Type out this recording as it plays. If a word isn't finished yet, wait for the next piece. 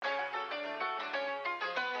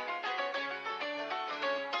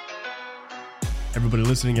Everybody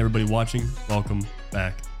listening, everybody watching, welcome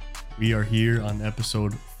back. We are here on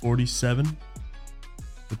episode 47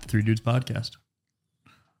 with the Three Dudes podcast.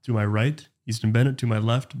 To my right, Easton Bennett. To my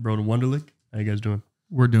left, Broden Wunderlich. How you guys doing?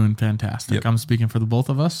 We're doing fantastic. Yep. I'm speaking for the both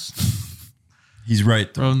of us. He's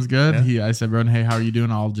right. Broden's good. Yeah. I said, Broden, hey, how are you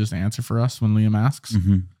doing? I'll just answer for us when Liam asks.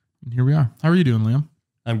 Mm-hmm. And here we are. How are you doing, Liam?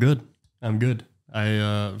 I'm good.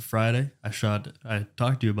 Friday, I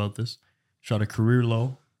talked to you about this, shot a career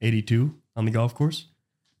low 82 on the golf course.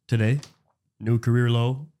 Today, new career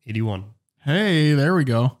low 81. Hey, there we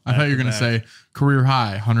go. I thought you were going to say career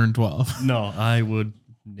high 112. No, I'd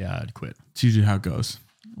quit. It's usually how it goes.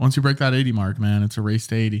 Once you break that 80 mark, man, it's a race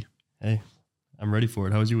to 80. Hey, I'm ready for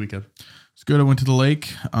it. How was your weekend? It's good. I went to the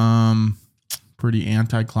lake. Pretty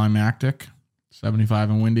anticlimactic. 75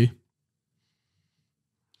 and windy.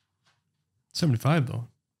 75 though.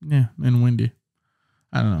 Yeah, and windy.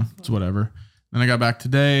 I don't know. It's whatever. Then I got back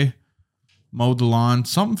today, mowed the lawn.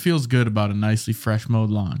 Something feels good about a nicely fresh mowed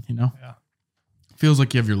lawn, you know? Yeah. Feels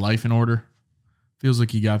like you have your life in order. Feels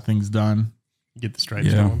like you got things done. You get the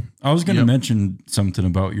stripes going. I was going to mention something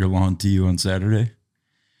about your lawn to you on Saturday.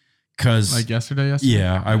 Because, Like yesterday?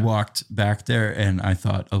 yeah, I walked back there and I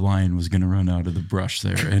thought a lion was going to run out of the brush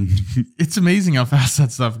there. And It's amazing how fast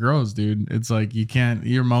that stuff grows, dude. It's like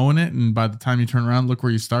you're mowing it, and by the time you turn around, look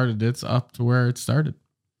where you started. It's up to where it started.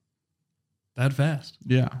 That fast.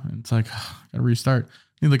 Yeah. It's like, gotta restart.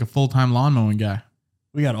 Need like a full-time lawn mowing guy.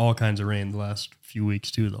 We got all kinds of rain the last few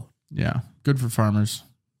weeks too, though. Yeah. Good for farmers.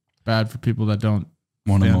 Bad for people that don't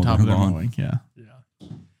want to stay mow on top their of their lawn. mowing. Yeah. Yeah.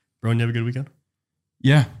 Bro, you have a good weekend?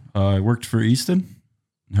 Yeah, I worked for Easton.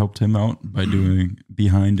 Helped him out by doing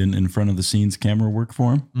behind and in front of the scenes camera work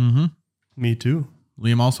for him. Mm-hmm. Me too.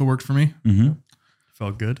 Liam also worked for me. Mm-hmm.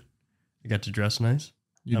 Felt good. I got to dress nice.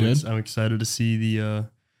 You I'm did? I'm excited to see the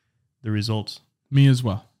results. Me as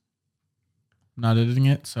well. I'm not editing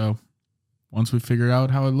it, so once we figure out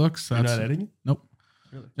how it looks, You're that's not editing it? Nope.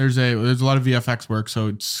 Really? There's a lot of VFX work, so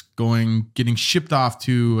it's getting shipped off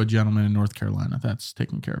to a gentleman in North Carolina that's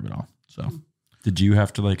taking care of it all. So Did you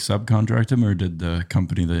have to like subcontract him, or did the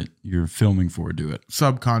company that you're filming for do it?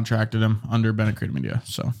 subcontracted him under Bennett Creative Media.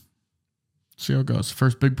 So see how it goes.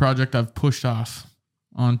 First big project I've pushed off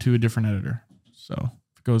onto a different editor. So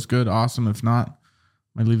if it goes good, awesome. If not,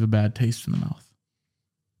 might leave a bad taste in the mouth.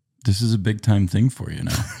 This is a big time thing for you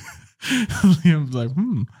now. Liam's like,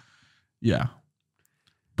 yeah.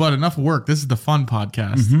 But enough work. This is the fun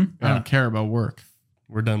podcast. Mhm. I don't care about work.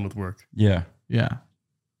 We're done with work. Yeah, Yeah.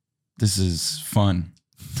 this is fun.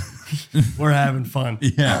 We're having fun.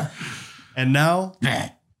 Yeah. And now,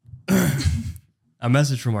 a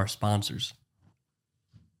message from our sponsors.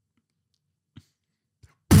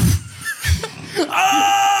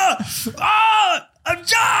 I'm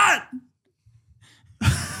John!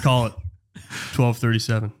 Call it.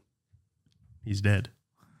 12:37. He's dead.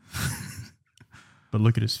 But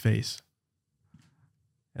look at his face.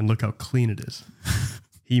 And look how clean it is.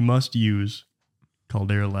 He must use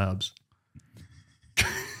Caldera Labs.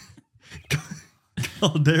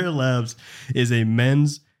 Caldera Labs is a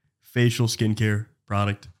men's facial skincare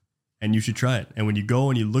product, and you should try it. And when you go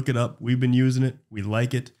and you look it up, we've been using it. We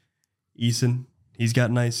like it. Eason, he's got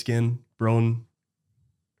nice skin. Broden,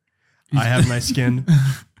 I have nice skin.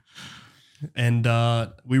 And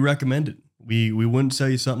we recommend it. We wouldn't sell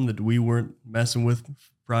you something that we weren't messing with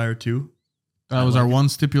prior to. That was our one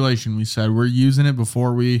stipulation. We said we're using it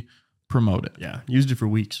before we promote it. Yeah, used it for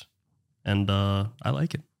weeks. And I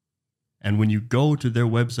like it. And when you go to their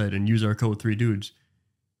website and use our code 3dudes,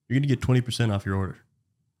 you're going to get 20% off your order.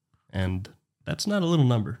 And that's not a little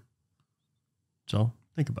number. So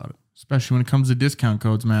think about it. Especially when it comes to discount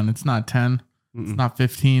codes, man. It's not 10. Mm-mm. It's not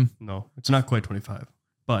 15. No, it's not quite 25.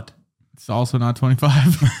 But It's also not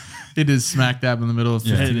 25. It is smack dab in the middle of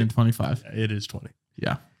 15 Yeah. and 25. it is 20.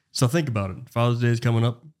 Yeah. So think about it. Father's Day is coming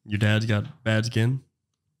up. Your dad's got bad skin.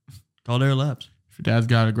 Caldera Labs. If your dad's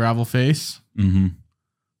got a gravel face, Mm-hmm.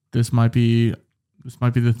 this might be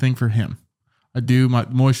the thing for him. My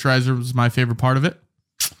moisturizer was my favorite part of it.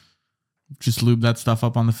 Just lube that stuff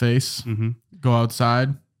up on the face. Mm-hmm. Go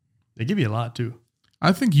outside. They give you a lot too.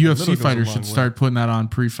 I think little UFC goes a fighters long should way. start putting that on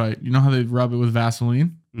pre-fight. You know how they rub it with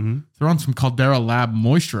Vaseline? Mm-hmm. Throw on some Caldera Lab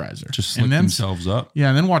moisturizer. Just slick and then, themselves up. yeah,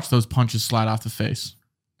 and then watch those punches slide off the face.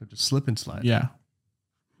 They're just slip and slide. Yeah.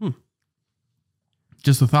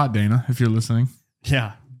 Just a thought, Dana, if you're listening.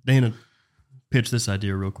 Yeah. Dana, pitch this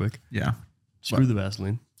idea real quick. Yeah. Screw the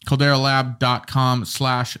Vaseline.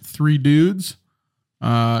 CalderaLab.com/3dudes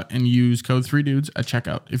and use code 3dudes at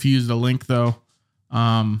checkout. If you use the link, though,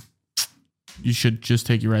 you should just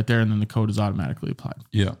take you right there, and then the code is automatically applied.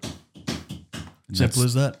 Yeah. Simple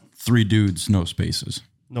as that. 3 dudes, no spaces.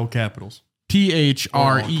 No capitals.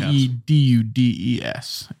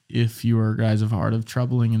 THREEDUDES. If you are guys of hard of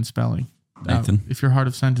troubling in spelling. Nathan. If you're hard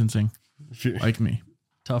of sentencing, If you're like me.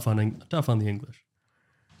 tough on the English.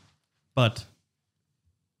 But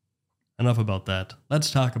enough about that.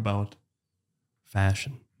 Let's talk about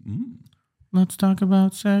fashion. Let's talk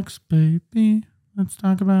about sex, baby. Let's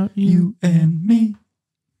talk about you and me.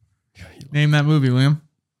 Name that movie, Liam.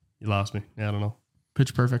 You lost me. Yeah, I don't know.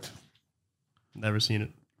 Pitch Perfect. Never seen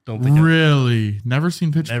it. Don't think Really? Never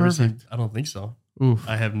seen Pitch Never Perfect? seen. I don't think so. Oof.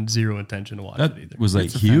 I have zero intention to watch That it either. was like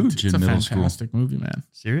It's a huge it's in a middle school. fantastic movie, man.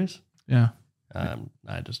 Serious? Yeah.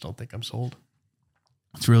 I just don't think I'm sold.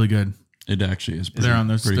 It's really good. It actually is. They're on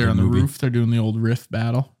pretty they're good on the movie. roof. They're doing the old riff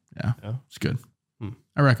battle. Yeah. Yeah. It's good. Hmm.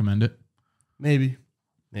 I recommend it. Maybe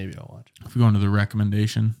I'll watch it. If we go into the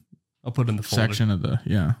recommendation I'll put it in the folder. section of the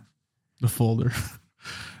folder.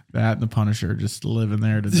 That and The Punisher just living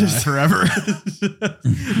there to die Just- forever.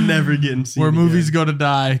 Never getting seen. Where movies again. go to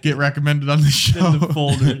die get recommended on the show. In the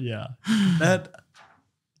folder. Yeah. That.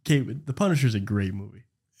 Okay, The Punisher's a great movie.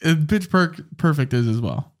 Pitch Perfect is as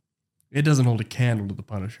well. It doesn't hold a candle to The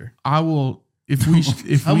Punisher. I will if we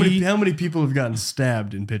How many people have gotten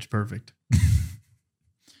stabbed in Pitch Perfect?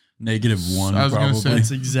 -1, I was gonna probably. say-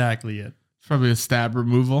 That's exactly it. It's probably a stab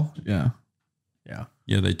removal. Yeah. Yeah.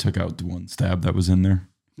 Yeah, they took out the one stab that was in there.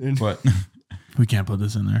 And But We can't put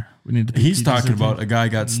this in there. We need to he's PG-13. talking about a guy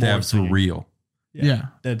got More stabbed for singing. real. Yeah.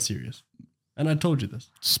 Dead serious. And I told you this.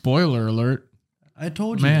 Spoiler alert. I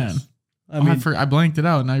told you Man. this. I I mean, I blanked it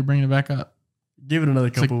out. Now you're bringing it back up. give it another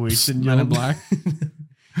It's couple like weeks. And Men in you'll- Black.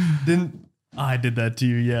 Didn't I did that to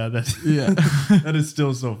you? Yeah. Yeah. That is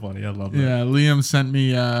still so funny. I love that. Yeah, Liam sent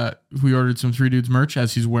me. We ordered some Three Dudes merch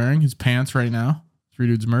as he's wearing his pants right now. Three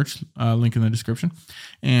Dudes merch, link in the description,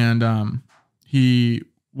 and he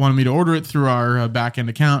wanted me to order it through our back end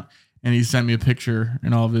account, and he sent me a picture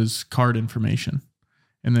and all of his card information.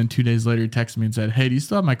 And then 2 days later, he texted me and said, "Hey, do you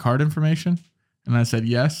still have my card information?" And I said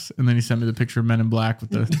yes. And then he sent me the picture of Men in Black with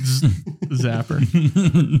the zapper.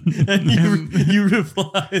 And you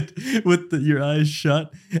replied with your eyes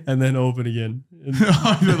shut and then open again.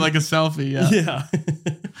 And- Like a selfie. Yeah,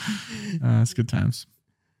 yeah. it's good times.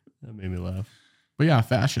 That made me laugh. But yeah,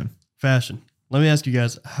 fashion. Fashion. Let me ask you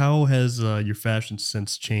guys, how has your fashion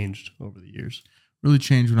sense changed over the years? Really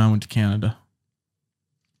changed when I went to Canada.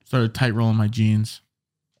 Started tight rolling my jeans.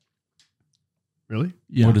 Really?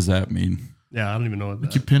 Yeah. What does that mean? Yeah, I don't even know what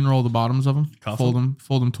Like you that. pin roll the bottoms of them, Cuff fold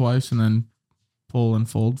them twice, and then pull and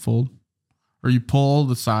fold. Or you pull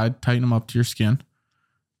the side, tighten them up to your skin,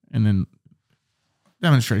 and then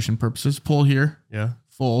demonstration purposes, pull here, Yeah,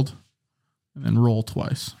 fold, and then roll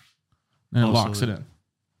twice. Then it Oh, locks so it in.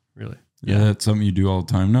 really. Yeah, that's something you do all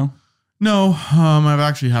the time now. No, I've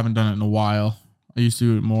actually haven't done it in a while. I used to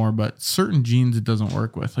do it more, but certain jeans it doesn't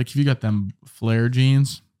work with. Like if you got them flare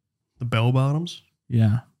jeans, The bell bottoms?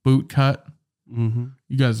 yeah, boot cut. Mm-hmm.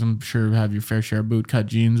 You guys, I'm sure, have your fair share of boot cut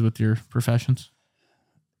jeans with your professions.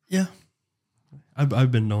 Yeah.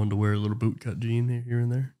 I've been known to wear a little boot cut jean here and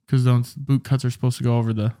there. Because those boot cuts are supposed to go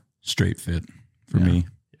over the. Straight fit for Yeah. me.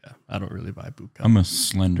 Yeah, I don't really buy boot cut. I'm a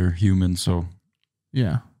slender human, so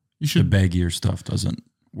Yeah, you the should baggier stuff doesn't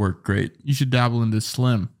work great. dabble into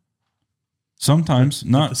slim. Sometimes,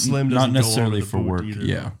 But not the slim not doesn't go necessarily over the for boot work. either,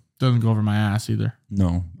 Yeah, though. Doesn't go over my ass either.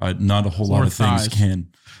 no, not a whole Or lot of things thighs. can.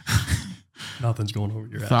 Nothing's going over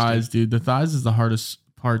your ass. Thighs, dude. The thighs is the hardest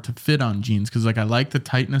part to fit on jeans because like I like the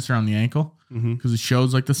tightness around the ankle Mm-hmm. because it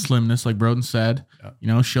shows like the slimness, like Broden said. Yeah. You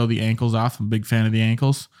know, show the ankles off. I'm a big fan of the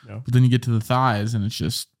ankles. Yeah. But then you get to the thighs and it's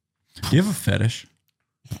just Do you have a fetish?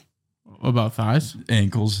 about thighs.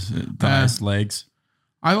 Ankles, thighs, legs.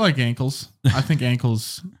 I like ankles. I think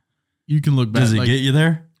ankles. You can look better. Does it like, get you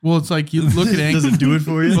there? well, it's like you look at ankles. Does it do it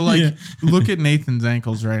for you? But like, Yeah. look at Nathan's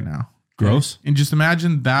ankles right now. Gross. And just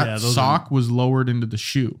imagine that Yeah, those sock was lowered into the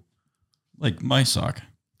shoe. Like my sock.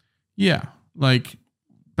 Yeah. Like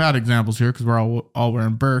bad examples here because we're all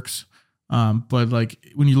wearing Birks. But like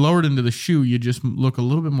when you lower it into the shoe, you just look a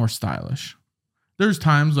little bit more stylish. There's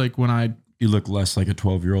times like when You look less like a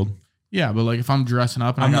 12-year-old. but like if I'm dressing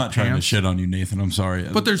up and I'm I got not trying to pants, shit on you, Nathan. I'm sorry.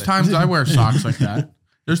 but there's times I wear socks like that.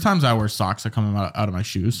 There's times I wear socks that come out of my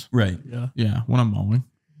shoes. Right. Yeah. Yeah. When I'm mowing.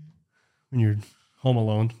 When you're home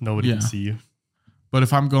alone, nobody Yeah. can see you. But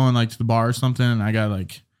if I'm going like to the bar or something and I got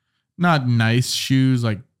like not nice shoes,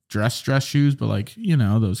 like dress shoes, but like, you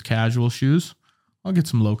know, those casual shoes, I'll get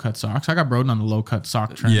some low cut socks. I got Broden on the low cut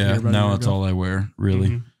sock trend. Yeah. here about a Now year that's ago. all I wear, really.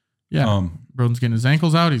 Mhm. Yeah. Broden's getting his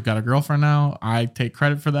ankles out. He's got a girlfriend now. I take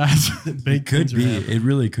credit for that. Big It could things are be. happening. It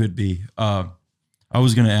really could be. I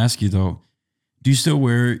was going to ask you though, do you still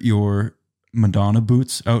wear your Madonna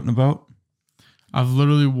boots out and about? I've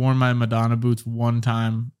literally worn my Madonna boots one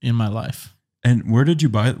time in my life. And where did you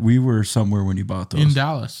buy it? We were somewhere when you bought those. In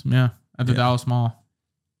Dallas, yeah, at the Yeah. Dallas Mall.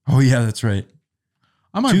 Oh yeah, that's right.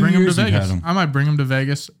 I might 2 bring them to years you've had Vegas. 'em. I might bring them to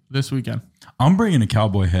Vegas this weekend. I'm bringing a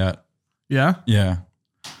cowboy hat. Yeah, Yeah.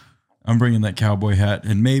 I'm bringing that cowboy hat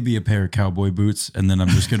and maybe a pair of cowboy boots, and then I'm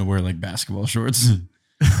just gonna wear like basketball shorts.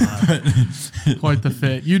 quite the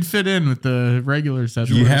fit. You'd fit in with the regular set.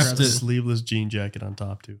 You Wear have a to- sleeveless jean jacket on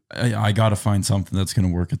top too. I gotta find something that's gonna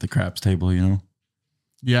work at the craps table, you know.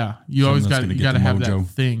 Yeah, you Something always that's got gonna you get got to the have mojo.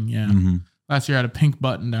 that thing. Yeah. Mm-hmm. Last year I had a pink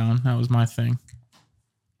button down. That was my thing.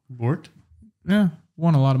 Worked. Yeah,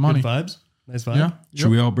 won a lot of money. Good vibes. Nice vibe. Yeah,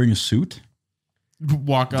 Should we all bring a suit?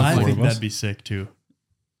 walk up. I Like, think of us? that'd be sick too.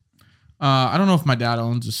 I don't know if my dad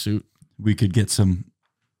owns a suit. We could get some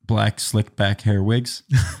black slick back hair wigs.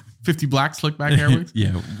 50 black slick back hair wigs.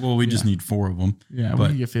 Yeah. Well, we just need 4 of them. Yeah, we But-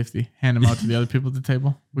 can get 50. Hand them out to the other people at the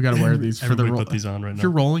table. We got to wear these for the Everybody roll. put these on right If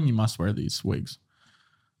you're now. rolling, you must wear these wigs.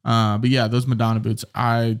 But yeah, those Madonna boots,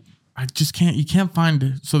 I just can't. You can't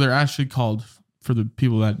find. So they're actually called, for the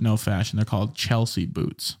people that know fashion, they're called Chelsea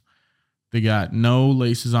boots. They got no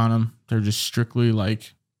laces on them. They're just strictly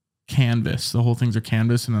like canvas. The whole things are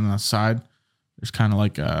canvas, and then on the side, there's kind of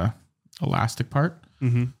like a elastic part.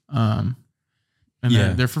 Mm-hmm. And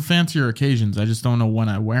Yeah. they're for fancier occasions. I just don't know when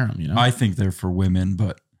I wear them. You know, I think they're for women,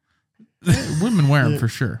 but women wear them for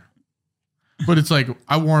sure. But it's like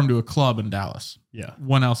I wore them to a club in Dallas. Yeah.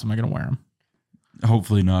 When else am I going to wear them?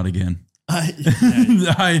 hopefully not again.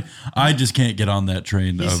 Yeah, I just can't get on that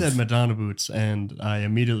train. he of, said Madonna boots, and I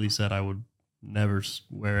immediately said I would never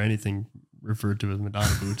wear anything referred to as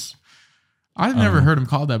Madonna boots. I've never heard him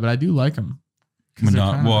called that, but I do like them.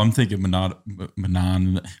 Madonna, well, I'm thinking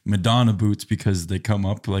Madonna boots because they come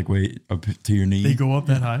up like way up to your knee. They go up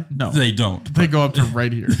that high. No, They don't. they go up to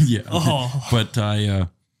right here. Yeah. Oh. But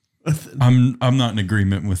I'm not in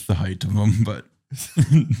agreement with the height of them, but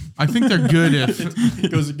I think they're good if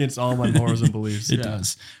It goes against all my morals and beliefs. it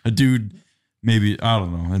does. A dude, maybe, I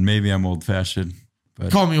don't know, and maybe I'm old fashioned,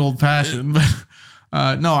 but call me old fashioned,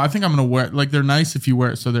 but no, I think I'm gonna wear like they're nice if you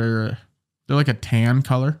wear it. So they're like a tan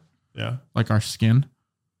color, Yeah. like our skin.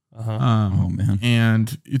 Uh-huh. oh man.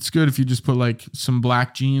 And it's good if you just put like some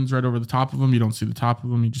black jeans right over the top of them. You don't see the top of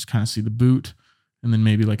them. You just kind of see the boot, and then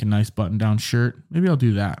maybe like a nice button down shirt. Maybe I'll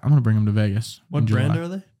do that. I'm gonna bring them to Vegas. What in brand July. are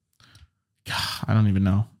they? I don't even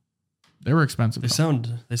know. They were expensive. They though. sound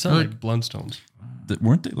They're like Blundstones.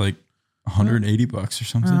 Weren't they like $180 or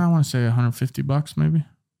something? I want to say $150,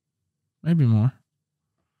 maybe more.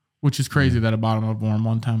 Which is crazy that I bought them. I've worn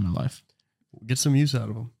one time in my life. Get some use out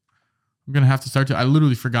of them. I'm gonna have to start to. I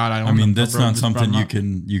literally forgot. I mean, that's not something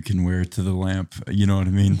you you can wear to the lamp. You know what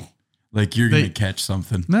I mean? Like you're They- gonna catch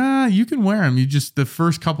something. Nah, you can wear them. You just the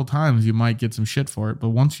first couple times you might get some shit for it, but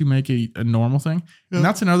once you make it a normal thing, and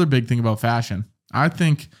that's another big thing about fashion. I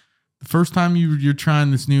think the first time you're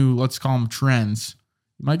trying this new, let's call them trends,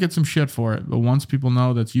 you might get some shit for it, but once people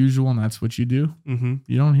know that's usual and that's what you do, Mm-hmm.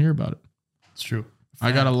 you don't hear about it. It's true.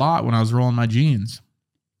 I got a lot when I was rolling my jeans,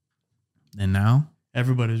 and now,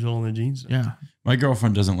 Everybody's rolling their jeans. yeah, My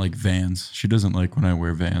girlfriend doesn't like Vans. She doesn't like when I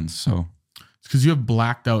wear Vans. So it's because you have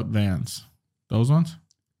blacked out Vans. Those ones,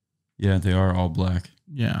 yeah, they are all black.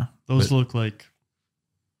 yeah. Those But- look like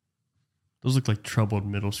troubled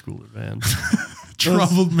middle schooler Vans.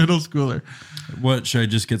 Troubled middle schooler. What should I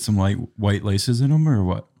just get some light white laces in them or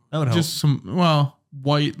what? That would help. Just some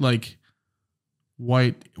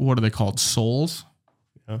white, what are they called? Soles?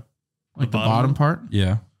 Yeah. Like The the bottom bottom one? part?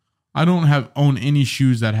 Yeah. I don't own any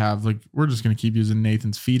shoes that have we're just gonna keep using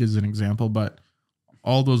Nathan's feet as an example, but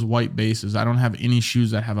all those white bases, I don't have any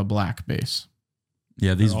shoes that have a black base.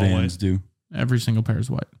 Yeah, these They're all Vans do. Every single pair is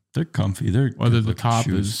white. They're comfy. They're Whether good the looking top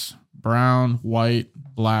shoes. is brown, white,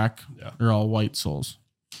 black, Yeah. they're all white soles.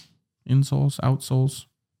 Insoles, outsoles.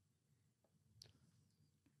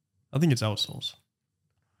 I think it's outsoles.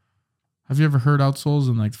 Have you ever heard outsoles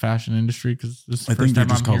in the fashion industry? Because this is the I first think they're time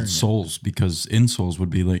just I'm called hearing it. soles because insoles would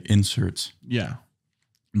be like inserts, Yeah.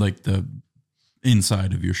 like the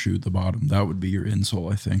inside of your shoe, the bottom. That would be your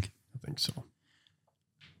insole, I think. I think so.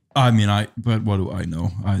 I mean, but what do I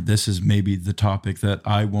know? This is maybe the topic that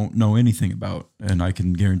I won't know anything about, and I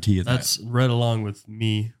can guarantee you That's right along with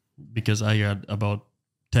me because I got about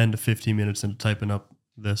 10 to 15 minutes into typing up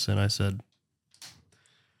this, and I said,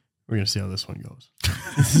 we're going to see how this one goes.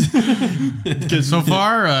 Because so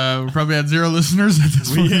far, we probably had 0 listeners at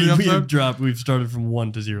this point in the episode. We've started from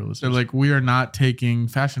 1 to 0 They're listeners. like, we are not taking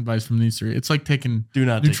fashion advice from these 3. It's like taking Do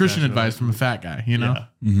not take nutrition fashion advice from a fat guy, you know?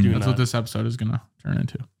 Mhm. Do That's not. what this episode is going to turn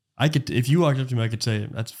into. I could, if you walked up to me, I could say,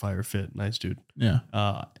 that's a fire fit. Nice dude. Yeah.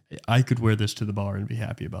 I could wear this to the bar and be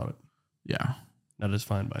happy about it. Yeah. That is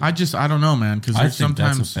fine by me. I don't know, man. Because I think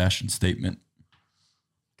sometimes that's a fashion statement.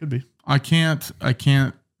 Could be.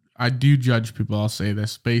 I do judge people. I'll say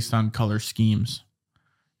this based on color schemes.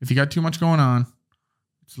 If you got too much going on,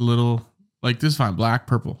 it's a little like this is fine. Black,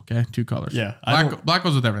 purple. Okay. 2 colors. Yeah. Black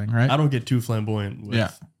goes with everything, right? I don't get too flamboyant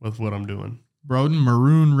with what I'm doing. Broden,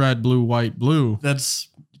 maroon, red, blue, white, blue. That's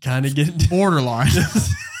kind of getting Borderline.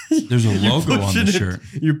 There's a logo on the shirt.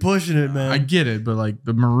 You're pushing it, man. I get it, but like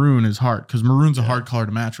the maroon is hard because maroon's a hard color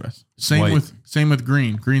to match with. Same White. with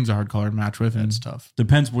green. Green's a hard color to match with. That's And tough.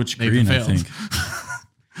 Depends which Nathan green, I fails. think.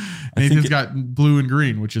 Nathan's got blue and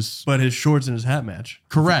green, which is But his shorts and his hat match.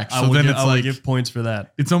 correct. I So will then give, it's I will like give points for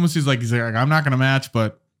that. it's almost he's like I'm not gonna match,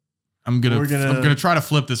 but I'm We're gonna- gonna try to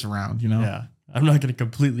flip this around. You know? Yeah. I'm not going to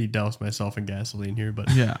completely douse myself in gasoline here, but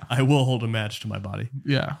Yeah. I will hold a match to my body.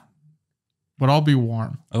 Yeah. But I'll be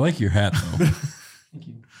warm. I like your hat though.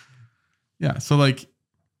 Yeah. So like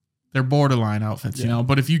they're borderline outfits, you Yeah. know.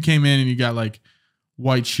 But if you came in and you got like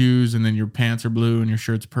white shoes and then your pants are blue and your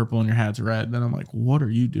shirt's purple and your hat's red, then I'm like, what are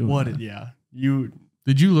you doing? What? man? Yeah. You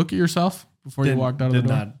Did you look at yourself before you did, walked out of the did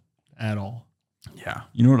door? not at all. Yeah.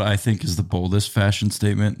 You know what I think is the boldest fashion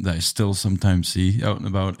statement that I still sometimes see out and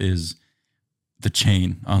about is the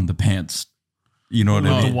chain on the pants. You know what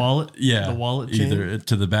I The mean? wallet? Yeah. The wallet chain? Either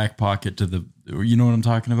to the back pocket, to the, you know what I'm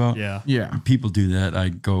talking about? Yeah. Yeah. People do that. I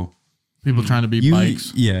go, People trying to be you,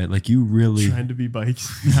 bikes. yeah, like you really, Trying to be bikes.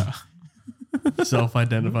 Yeah.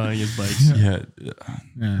 Self-identifying as bikes. yeah,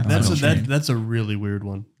 Yeah. That's a really weird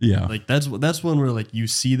one. yeah. Like that's one where like you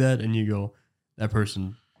see that and you go, that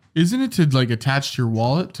person. Isn't it to like attach to your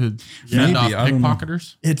wallet to Yeah, fend maybe. off I don't know.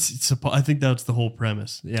 pickpocketers? I think that's the whole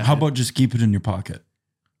premise. Yeah. How about just keep it in your pocket?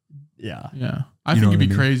 Yeah. Yeah. I You think know it'd be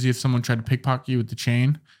what I mean? crazy if someone tried to pickpocket you with the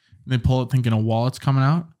chain and they pull it thinking a wallet's coming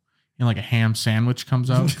out and like a ham sandwich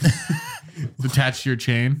comes out. It's attached to your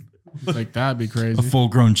chain. Like that'd be A crazy.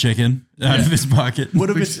 full-grown chicken out of his pocket. What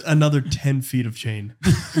if it's another 10 feet of chain?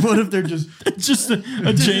 What if they're just just a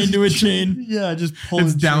chain to a chain? yeah, just pulling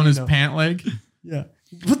It's down chain his out. pant leg. Yeah.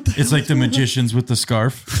 What the It's hell like is the going on? magicians with the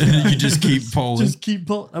scarf. And you just keep pulling. Just keep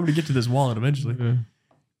pulling. I'm gonna get to this wallet eventually.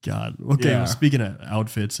 God. Okay. Yeah. Well, speaking of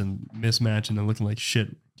outfits and mismatching and looking like shit,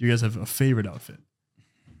 do you guys have a favorite outfit?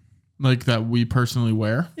 Like that we personally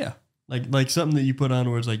wear. Yeah. Like something that you put on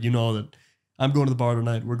where it's like, you know that I'm going to the bar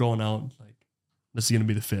tonight. We're going out. Like this is gonna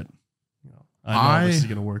be the fit. You know, I know this is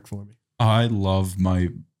gonna work for me. I love my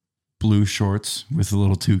blue shorts with the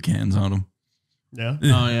little toucans on them. Yeah.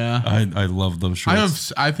 Oh yeah. I love those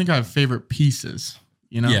shorts. I think I have favorite pieces.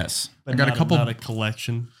 You know? Yes. But I got a not couple- not a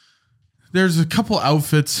collection. There's a couple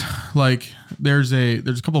outfits like there's a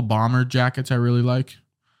couple bomber jackets I really like.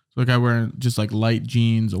 So like I wear just like light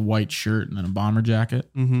jeans, a white shirt, and then a bomber jacket.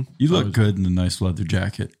 Mm-hmm. You So look is- good in a nice leather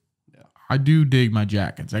jacket. I do dig my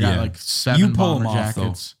jackets. I got Yeah. like 7 You pull bomber 'em off, though.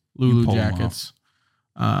 jackets, You Lulu pull 'em jackets.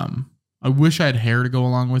 I wish I had hair to go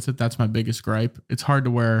along with it. That's my biggest gripe. It's hard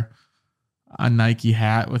to wear a Nike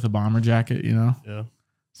hat with a bomber jacket, you know? Yeah.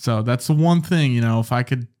 So that's the one thing, you know, if I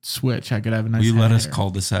could switch, I could have a nice Will you head let of us hair.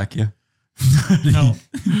 cul-de-sac you? No.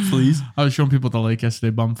 Please? I was showing people at the lake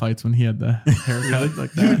yesterday bum fights when he had the haircut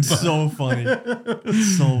like Dude, that. so funny.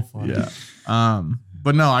 So funny. Yeah.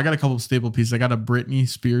 But no, I got a couple of staple pieces. I got a Britney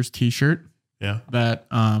Spears t-shirt Yeah. that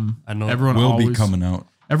I know. everyone Will always be coming out.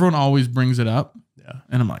 everyone always brings it up. Yeah.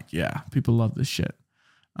 And I'm like, yeah, people love this shit.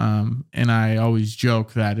 And I always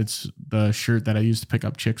joke that it's the shirt that I used to pick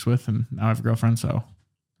up chicks with, and now I have a girlfriend, so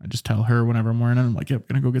I just tell her whenever I'm wearing it, I'm like, yeah, we're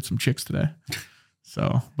gonna go get some chicks today.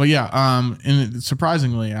 So, but yeah, and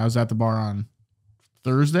surprisingly, I was at the bar on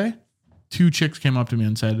Thursday. 2 chicks came up to me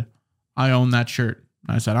and said, I own that shirt.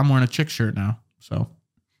 And I said, I'm wearing a chick shirt now. So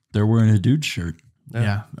They're wearing a dude shirt.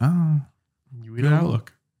 yeah. Oh, We good don't know.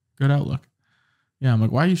 outlook. Good outlook. Yeah. I'm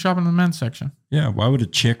like, why are you shopping in the men's section? Yeah, why would a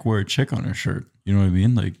chick wear a chick on her shirt? You know what I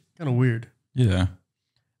mean? Like, Kind of weird. yeah.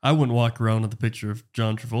 I wouldn't walk around with the picture of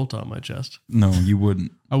John Travolta on my chest. No, you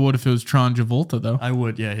wouldn't. I would if it was Tron Travolta, though. I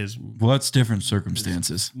would, yeah, his Well, that's different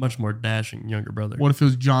circumstances. much more dashing younger brother. What if it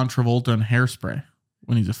was John Travolta in Hairspray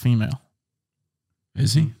when he's a female?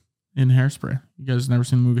 Is he? In Hairspray. You guys never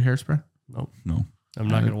seen the movie Hairspray? Nope. No. I'm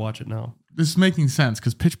not going to watch it now. This is making sense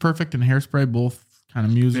because Pitch Perfect and Hairspray both kind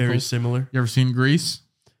of Very musicals. similar. You ever seen Grease?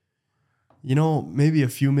 You know, maybe a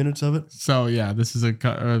few minutes of it. So yeah, this is a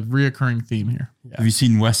reoccurring theme here. Have you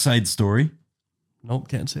seen West Side Story? Nope,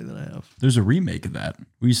 can't say that I have. There's a remake of that.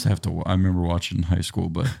 We used to have to. I remember watching in high school,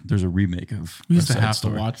 but there's a remake of. We used West to Side have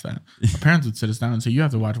Story. to watch that. Our parents would sit us down and say, "You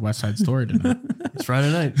have to watch West Side Story tonight." It's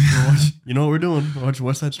Friday night. We're watch- you know what we're doing? We're watching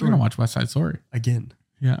West Side We're Story gonna watch West Side Story. again.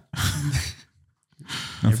 Yeah.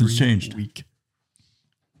 Nothing's every changed. week.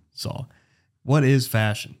 So, what is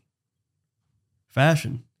fashion?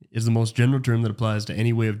 Fashion is the most general term that applies to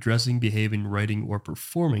any way of dressing, behaving, writing, or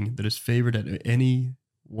performing that is favored at any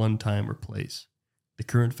one time or place. The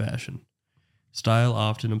current fashion. Style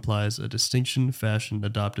often implies a distinction fashion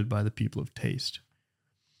adopted by the people of taste.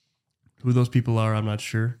 Who those people are, I'm not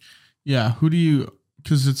sure. Yeah. Who do you,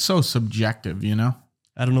 because it's so subjective, you know?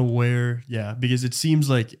 I don't know where, because it seems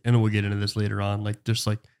like, and we'll get into this later on, like just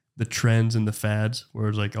like the trends and the fads, where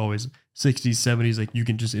it's like always 60s, 70s, like you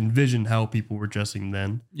can just envision how people were dressing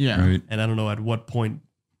then. Yeah. Right. And I don't know at what point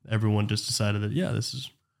everyone just decided that, this is.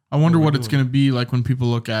 I wonder What what we're it's doing. going to be like when people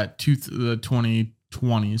look at the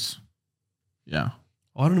 2020s. Yeah.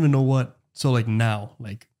 I don't even know what. So like now,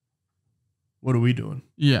 like, what are we doing?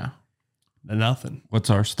 Yeah. Nothing. What's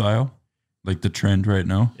our style? Like the trend right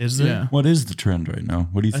now? Is there? Yeah. What is the trend right now?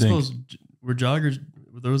 What do you I think? suppose were joggers,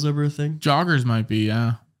 were those ever a thing? Joggers might be,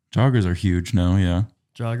 yeah. Joggers are huge now, yeah.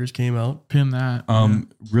 Joggers came out Pin that.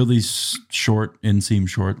 Really short, inseam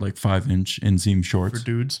short, like 5-inch inseam for shorts.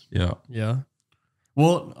 dudes. Yeah. Yeah.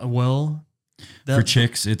 Well, For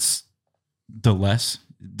chicks, it's the less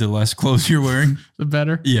clothes you're wearing. The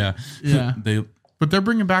better. Yeah. Yeah. But They're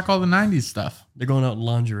bringing back all the 90s stuff. they're going out in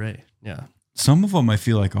lingerie. Yeah. some of them I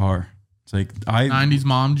feel like are. It's like 90s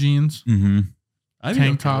mom jeans. Mm-hmm. I'd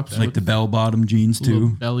Tank tops. Like the bell bottom jeans Little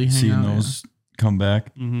too. belly Seeing hangout, those come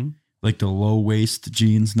back. Mm-hmm. Like the low waist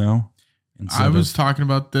jeans now. I was talking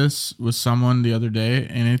about this with someone the other day,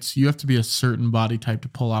 and it's you have to be a certain body type to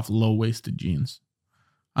pull off low waisted jeans.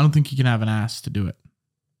 I don't think you can have an ass to do it.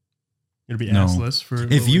 It'd be No. assless for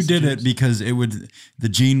if you low-waisted did jeans. it because the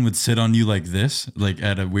jean would sit on you like this, like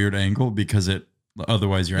at a weird angle, because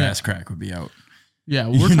otherwise your Yeah. ass crack would be out. Yeah,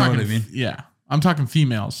 You we're know talking. what I mean? Yeah, I'm talking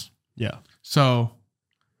females. Yeah. So,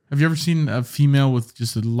 have you ever seen a female with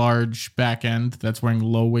just a large back end that's wearing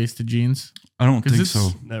low waisted jeans? I don't 'Cause think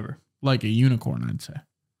it's- so. Never. Like a unicorn, I'd say.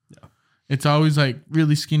 Yeah. It's always like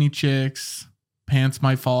really skinny chicks. Pants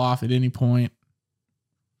might fall off at any point.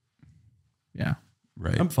 Yeah.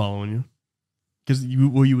 Right. I'm following you. Because you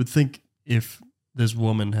would think if this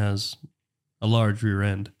woman has a large rear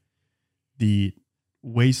end, the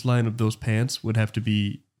waistline of those pants would have to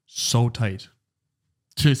be so tight.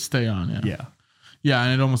 To stay on, yeah. Yeah. Yeah,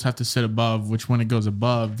 and it almost have to sit above, which when it goes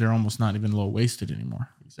above, they're almost not even low waisted anymore.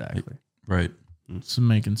 Exactly. Right. It's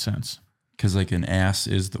making sense. Because like an ass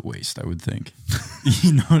is the waist, I would think.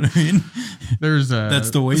 You know what I mean? There's a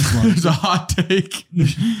That's the waistline. There's a hot take.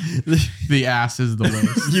 The ass is the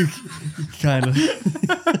waist. You kind of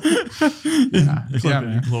Yeah,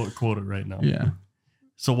 man. quote it right now. Yeah.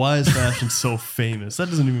 So why is fashion so famous? That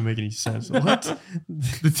doesn't even make any sense. What?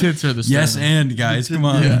 The tits are the Yes, sternum. and guys, come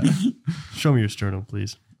on. Yeah. Show me your sternum,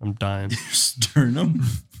 please. I'm dying. Sternum.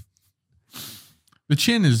 The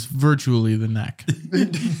chin is virtually the neck,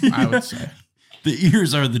 I would say. The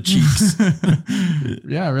ears are the cheeks.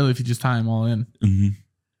 Yeah, really, if you just tie them all in. Mhm.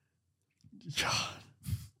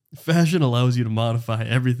 Fashion allows you to modify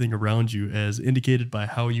everything around you as indicated by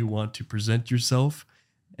how you want to present yourself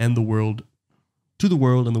and the world to the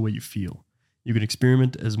world and the way you feel. You can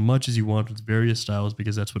experiment as much as you want with various styles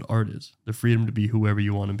because that's what art is. The freedom to be whoever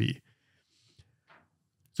you want to be.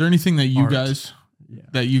 Is there anything that you Art. guys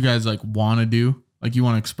Yeah. like want to do? Like you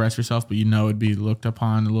want to express yourself, but you know it'd be looked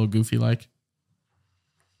upon a little goofy like?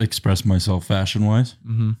 Express myself fashion wise.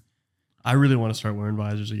 Mm-hmm. I really want to start wearing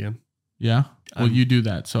visors again. Yeah? Well, I'm- you do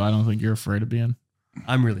that, so I don't think you're afraid of being.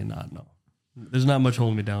 I'm really not, no. There's not much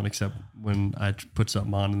holding me down except when I put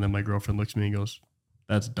something on and then my girlfriend looks at me and goes,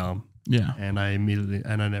 that's dumb. Yeah. And I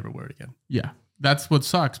never wear it again. Yeah. That's what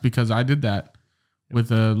sucks because I did that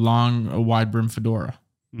with a wide brim fedora.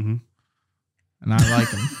 Mm-hmm. And I like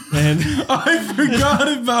them. And I forgot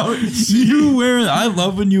about you wearing it. I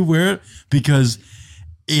love when you wear it because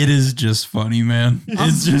it is just funny, man.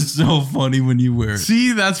 It's just so funny when you wear it.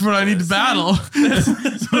 See, that's what I need to battle. that's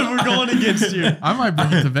what we're going against here. I might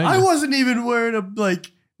bring it to Vegas. I wasn't even wearing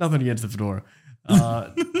nothing against the fedora.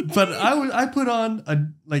 But I put on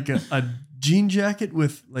a jean jacket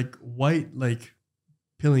with like white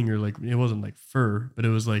pillinger, like it wasn't like fur, but it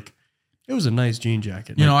was a nice jean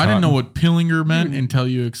jacket. You know, I didn't know cotton. what pillinger meant until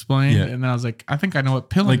you explained. Yeah. And then I was like, I think I know what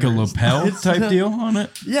pillinger Like a is. lapel It's type not- deal on it.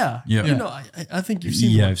 Yeah. Yeah. You know, I think you've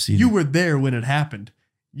seen Yeah, one. I've seen You it. were there when it happened.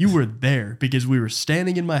 You were there because we were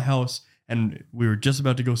standing in my house and we were just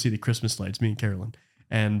about to go see the Christmas lights, me and Carolyn.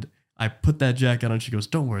 And I put that jacket on. She goes,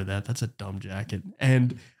 "Don't wear that. That's a dumb jacket."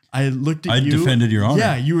 And I looked at I you. defended your honor.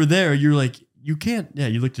 Yeah, you were there. You're like, you can't. Yeah,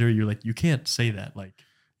 you looked at her. You're like, you can't say that. Like,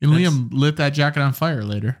 And Liam lit that jacket on fire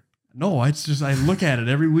later. No, it's just I look at it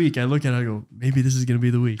every week. I look at it, I go, maybe this is gonna be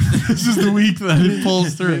the week. This is the week that it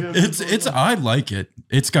pulls through. It's I like it.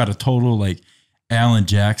 It's got a total like Alan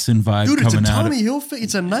Jackson vibe Dude, it's a coming out. Tommy Hilfiger.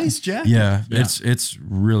 It's a nice jacket. Yeah, Yeah. it's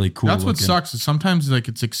really cool. That's what looking. sucks is sometimes like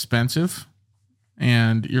it's expensive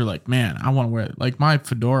and you're like, man, I want to wear it. Like my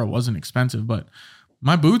fedora wasn't expensive, but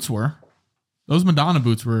my boots were. Those Madonna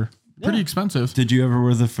boots were pretty expensive. Did you ever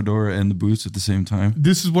wear the fedora and the boots at the same time?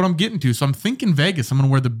 This is what I'm getting to. So I'm thinking Vegas. I'm going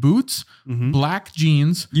to wear the boots, black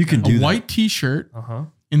jeans, You can do a that. white t-shirt, Uh-huh.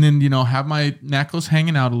 and then, have my necklace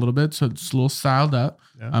hanging out a little bit so it's a little styled up.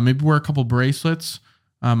 Yeah. Maybe wear a couple bracelets,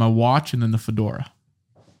 my watch, and then the fedora.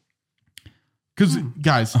 Because,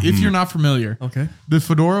 guys, if you're not familiar, Okay. the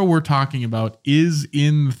fedora we're talking about is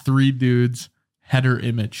in the Three Dudes header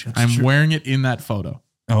image. I'm true. wearing it in that photo.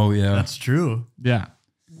 Oh yeah. That's true. Yeah.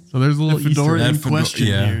 So there's a little The fedora Easter egg. in That fedora- question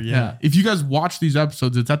yeah. here. Yeah. Yeah. If you guys watch these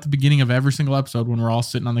episodes, it's at the beginning of every single episode when we're all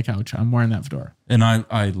sitting on the couch. I'm wearing that fedora. And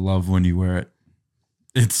I love when you wear it.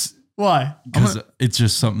 It's Why? because it's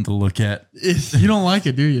just something to look at. You don't like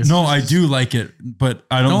it, do you? No, I do like it, but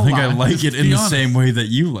I don't think I lie. like Just it in be the honest. same way that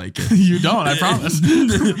you like it. You don't, I promise.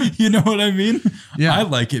 You know what I mean? Yeah. I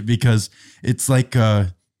like it because it's like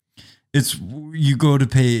it's you go to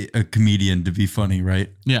pay a comedian to be funny, right?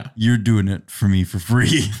 Yeah. You're doing it for me for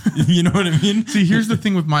free. You know what I mean? See, here's the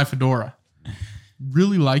thing with my fedora.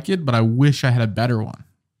 Really like it, but I wish I had a better one.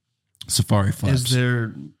 Safari flaps. Is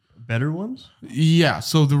there better ones? Yeah.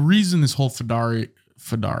 So the reason this whole fedora,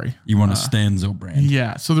 You want a Stanzo brand?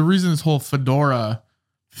 yeah. So the reason this whole fedora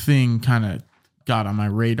thing kind of got on my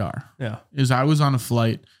radar Yeah. is I was on a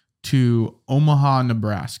flight to Omaha,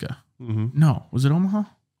 Nebraska. Mm-hmm. No, was it Omaha?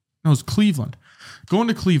 No, it was Cleveland. Going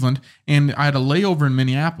to Cleveland, and I had a layover in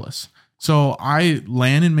Minneapolis. So I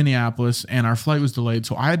land in Minneapolis, and our flight was delayed.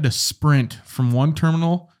 So I had to sprint from one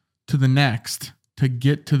terminal to the next to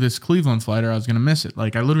get to this Cleveland flight, or I was going to miss it.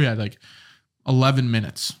 Like I literally had like 11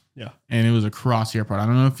 minutes, Yeah. and it was across the airport. I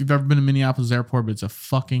don't know if you've ever been to Minneapolis airport, but it's a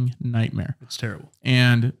fucking nightmare. It's terrible.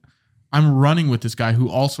 And I'm running with this guy who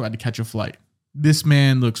also had to catch a flight. This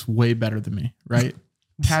man looks way better than me, right?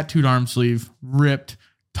 Tattooed arm sleeve, ripped,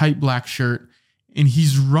 tight black shirt. And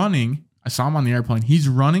he's running. I saw him on the airplane. He's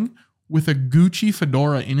running with a Gucci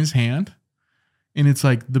fedora in his hand. And it's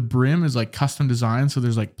like the brim is like custom designed. So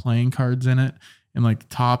there's like playing cards in it. And like the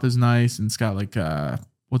top is nice. And it's got like,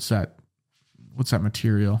 what's that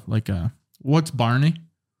material? Like, what's Barney?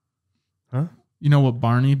 Huh? You know what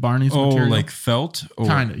Barney's material? like felt? Or,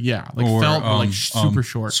 Kind of, yeah. Like or, felt, but like super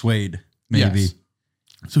short. Suede, maybe. Yes.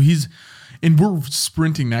 So and we're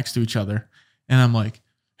sprinting next to each other. And I'm like,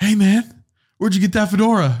 hey man, where'd you get that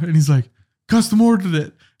fedora? And he's like, custom ordered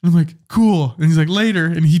it. And I'm like, cool. And he's like, later.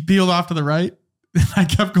 And he peeled off to the right. And I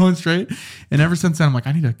kept going straight. And ever since then, I'm like,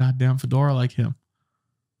 I need a goddamn fedora like him.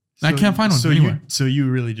 And I can't find one anywhere. So you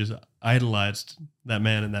really just idolized that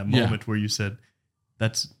man in that Yeah. moment where you said,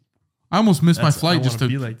 "That's I almost missed my That's- I flight just to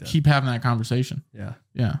wanna be like that. keep having that conversation. yeah."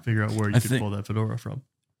 Yeah. Figure out where you I could think- pull that fedora from.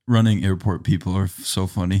 Running airport people are so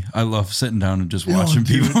funny. I love sitting down and just Oh, watching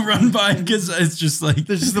dude. people run by because it's just like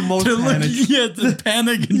This is the most to look- panic. yeah, the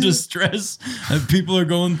panic and distress that people are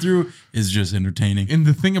going through is just entertaining. And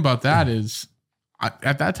the thing about that is,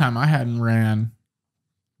 at that time, I hadn't ran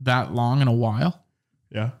that long in a while.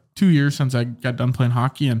 Yeah. 2 years since I got done playing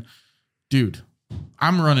hockey. And dude,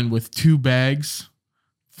 I'm running with 2 bags,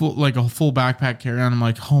 like a full backpack carry on. I'm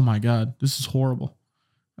like, oh my God, this is horrible.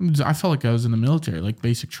 I felt like I was in the military, like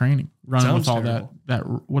basic training, running Sounds with all terrible. that,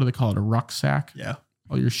 what do they call it? A rucksack? Yeah.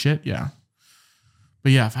 All your shit. Yeah.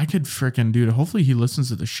 But yeah, if I could frickin' dude, hopefully he listens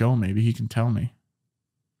to the show. Maybe he can tell me.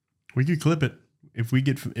 We could clip it if we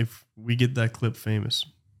get that clip famous.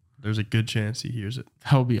 There's a good chance he hears it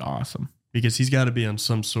That would be awesome. because he's got to be on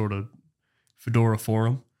some sort of fedora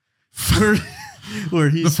forum. where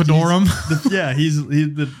he's The fedorum.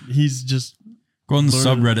 He's just Go on the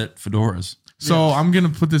Learn- subreddit fedoras. So Yes. I'm going to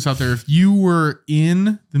put this out there. If you were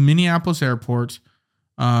in the Minneapolis airport,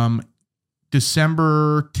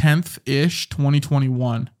 December 10th-ish,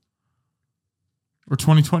 2021 or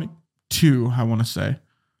 2022, I want to say,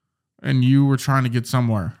 and you were trying to get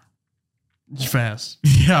somewhere. fast.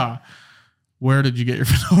 Yeah. Where did you get your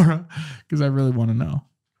fedora? Because I really want to know.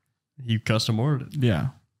 He custom ordered it. Yeah.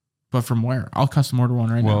 But from where? I'll custom order one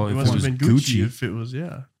right Well, now. It if must it have was been Gucci, Gucci. if it was,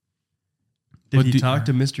 yeah. Did But he do- talk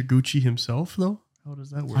to Mr. Gucci himself though? How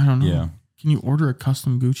does that work? I don't know. Yeah. Can you order a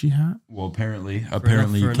custom Gucci hat? Well, apparently For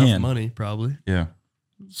you enough can. money, probably. Yeah.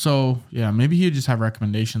 So, yeah, maybe he'd just have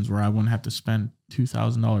recommendations where I wouldn't have to spend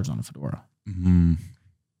 $2,000 on a fedora. Mhm.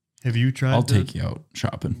 Have you tried? I'll to take you out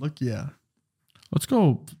shopping. Look, yeah. Let's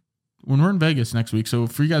go. when we're in Vegas next week, so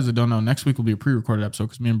for you guys that don't know, next week will be a pre-recorded episode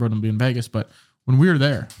because me and Broden will be in Vegas. But when we're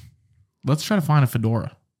there, let's try to find a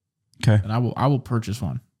fedora. Okay. And I will purchase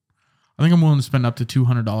one. I think I'm willing to spend up to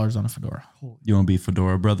 $200 on a fedora. You want to be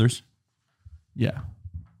Fedora Brothers? Yeah.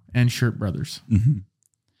 And Shirt Brothers. Mm-hmm.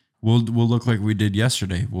 We'll look like we did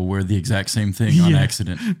yesterday. We'll wear the exact same thing on Yeah.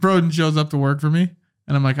 accident. Broden shows up to work for me,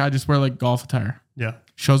 and I'm like, I just wear like golf attire. Yeah.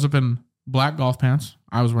 Shows up in black golf pants.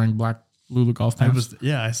 I was wearing black Lulu golf pants.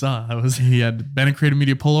 I saw. I was. He had Bennett Creative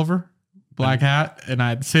Media pullover, black hat, and I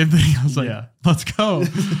had the same thing. I was like, Yeah. let's go.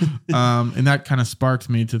 And that kind of sparked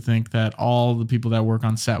me to think that all the people that work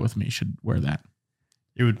on set with me should wear that.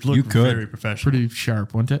 It would look You could. very professional. Pretty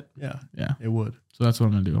sharp, wouldn't it? Yeah. Yeah. It would. So that's what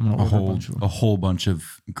I'm going to do. I'm going to order a bunch of them. A whole bunch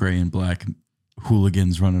of gray and black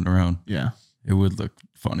hooligans running around. Yeah. It would look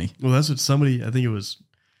funny. Well, that's what somebody. I think it was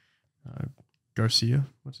Garcia.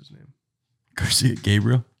 What's his name? Garcia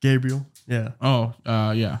Gabriel. Gabriel. Yeah. Oh,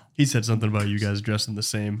 yeah. He said something about you guys dressing the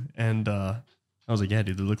same, and I was like, "Yeah,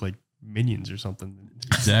 dude, they look like minions or something."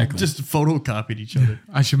 Exactly. Just photocopied each other.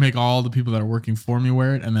 I should make all the people that are working for me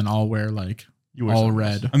wear it, and then I'll wear like You wear all something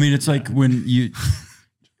red. I mean, it's like when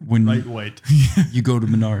Right, white. you go to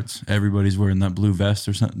Menards, everybody's wearing that blue vest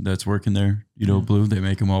or something that's working there. You know, blue. They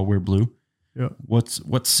make them all wear blue. Yeah.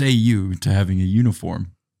 What say you to having a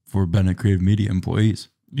uniform for Bennett Creative Media employees?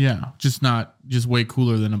 Yeah. Just way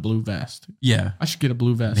cooler than a blue vest. Yeah. I should get a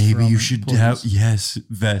blue vest. for Maybe all you my should employees. have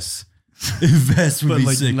vests. Vests would But be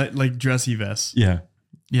like, sick. like dressy vests. Yeah.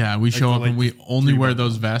 Yeah, we show the, up and we like, only wear 3-button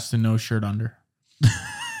those ones. vests and no shirt under.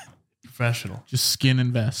 Professional. Just skin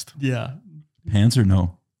and vest. Yeah. Pants or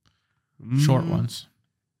no? Short Mm. ones.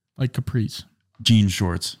 Like capris. Jean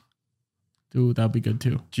shorts. Dude, that'd be good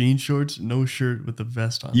too. Jean shorts, no shirt with the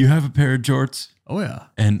vest on. You have a pair of jorts, Oh yeah.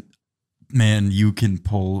 and man, you can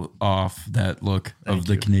pull off that look Thank of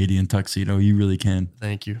the you. Canadian tuxedo. You really can.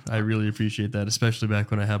 Thank you. I really appreciate that, especially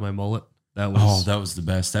back when I had my mullet. That was Oh, that was the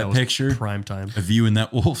best. That was picture prime time. of you in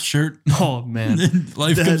that wolf shirt. Oh man,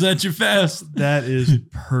 Life That- comes at you fast. that is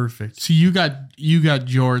perfect. So you got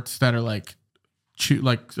jorts that are like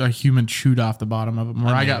like a human chewed off the bottom of them.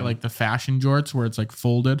 Where I got mean- like the fashion jorts where it's like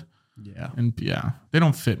folded. Yeah. And yeah, they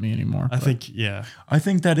don't fit me anymore. I but think yeah. I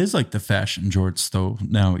think that is like the fashion jorts though.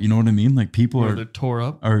 Now, you know what I mean? Like people Or they're tore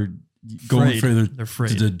up. are going Frayed. for They're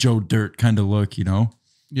frayed. the Joe Dirt kind of look, you know?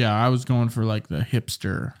 yeah, I was going for like the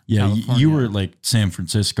hipster. Yeah, California. you were like San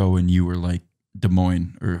Francisco and you were like Des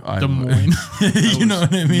Moines or Des Moines. you know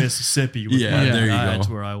what I mean? Mississippi. with Yeah, my there you dad. go. That's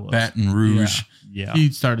where I was. Baton Rouge. Yeah. He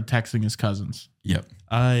started texting his cousins. Yep.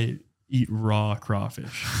 I eat raw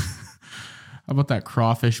crawfish. How about that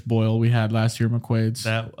crawfish boil we had last year, McQuaid's?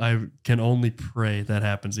 That I can only pray that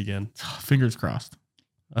happens again. Fingers crossed.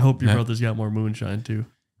 I hope your Yeah. brother's got more moonshine too.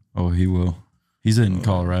 Oh, he will. He's in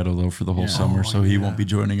Colorado though for the whole Yeah. summer, so he yeah. won't be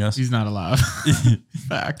joining us. He's not allowed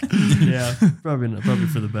back. Yeah, probably not, probably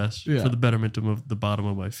for the best, Yeah. for the betterment of the bottom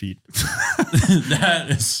of my feet. that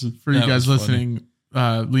is For you that guys was funny. listening,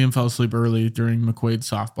 Liam fell asleep early during McQuaid's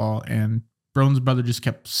softball, and Brone's brother just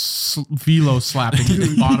kept velo slapping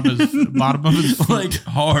the bottom of his foot. like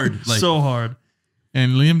hard, like So hard.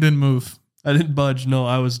 And Liam didn't move. I didn't budge. No,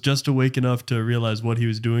 I was just awake enough to realize what he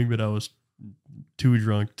was doing, but I was too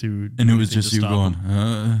drunk to. and do it was anything just to you stop going.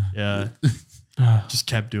 him. Yeah, just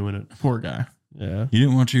kept doing it. Poor guy. Yeah, He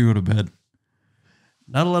didn't want you to go to bed.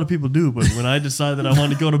 not a lot of people do, but when I decide that I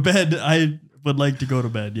want to go to bed, I would like to go to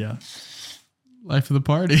bed. Yeah. Life of the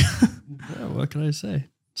party. Yeah, what can I say?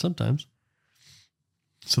 Sometimes.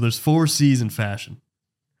 So there's 4 C's in fashion.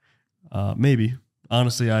 Maybe.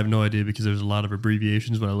 Honestly, I have no idea because there's a lot of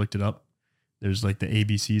abbreviations when I looked it up. There's like the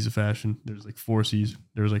ABCs of fashion. There's like 4 C's.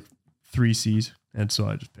 There's like 3 C's. And so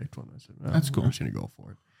I just picked one. I said, That's cool. I'm just going to go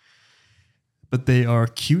for it. But they are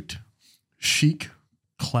cute, chic,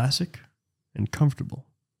 classic, and comfortable.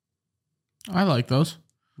 I like those.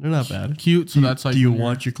 They're not bad. Cute. So that's like. Do you when you're-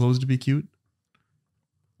 want your clothes to be cute?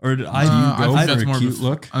 Or do Do you I go think for that's a more cute of a,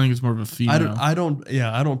 look? I think it's more of a female. I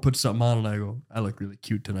don't put something on and I go, I look really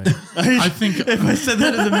cute tonight. I think- if I said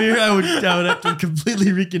that in the mirror, I would have to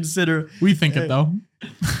completely reconsider. We think it though.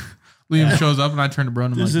 Liam shows up and I turn to Bro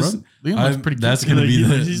and I'm There's like, this- Bro, Liam looks I'm- pretty cute. that's gonna be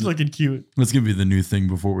the- He's looking cute. That's gonna be the new thing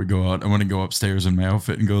before we go out. I want to go upstairs in my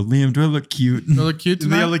outfit and go, Liam, do I look cute? Do I look cute Do they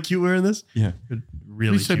tonight? have look cute wearing this? Yeah,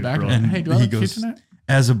 Really Please sit cute, back bro. and And hey, do I he look cute goes- tonight?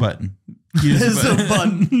 as a button. It's a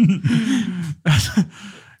button.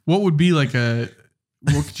 What would be like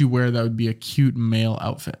what could you wear that would be a cute male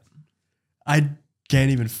outfit? I can't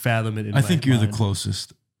even fathom it. I think you're the mind.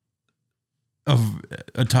 closest of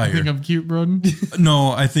I attire. think I'm cute, Broden.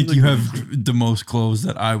 No, I think Look you really have the most clothes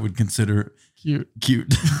that I would consider Cute.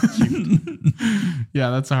 Cute.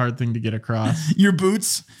 Yeah, that's a hard thing to get across. Your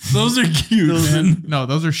boots, those are cute, man. No,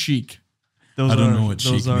 those are chic. Those I don't are, know what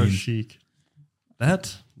those chic are means. chic.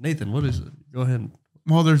 That Nathan, what is it? Go ahead.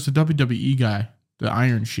 Well, there's the WWE guy, the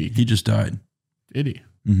Iron Sheik. He just died. Did he?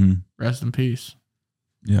 Mm-hmm. Rest in peace.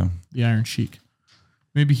 Yeah. The Iron Sheik.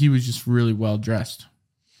 Maybe he was just really well dressed.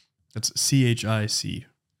 That's CHIC.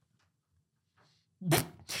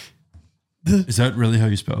 Is that really how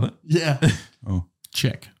you spell it? Yeah. Oh.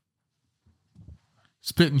 Chick.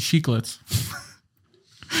 Spitting chiclets.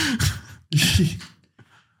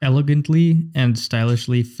 Elegantly and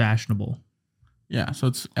stylishly fashionable. Yeah, so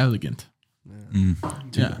it's elegant. Mm.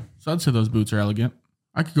 Yeah. So I'd say those boots are elegant.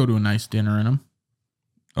 I could go to a nice dinner in them.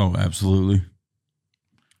 Oh, absolutely.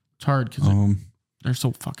 It's hard because they're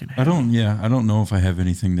so fucking heavy. I don't know if I have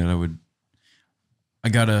anything that I would. I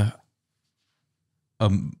got a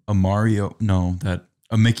Mario, no,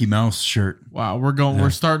 a Mickey Mouse shirt. Wow, we're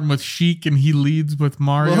starting with chic and he leads with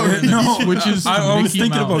Mario. Well, and no, he switches to I was Mickey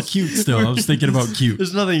thinking Mouse. about cute still. I was thinking about cute.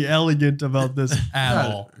 There's nothing elegant about this at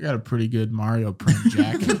all. I got a pretty good Mario print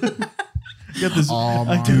jacket. You got this, All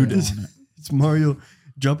Mario dude. It's, on it. it's Mario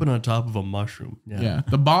jumping on top of a mushroom. Yeah.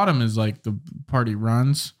 The bottom is like the party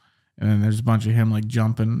runs, and then there's a bunch of him like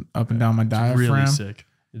jumping up and down my diaphragm. Really sick.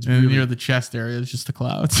 It's And then really near the chest area is just the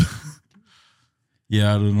clouds.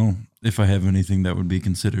 Yeah, I don't know if I have anything that would be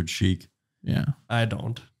considered chic. Yeah. I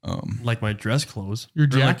don't like my dress clothes. Your Or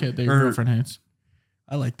like- jacket that your or- girlfriend hates.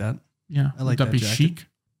 I like that. Yeah. I like Would that that be jacket. chic?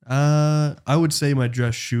 I would say my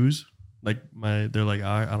dress shoes, they're like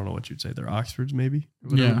I don't know what you'd say. They're Oxfords maybe.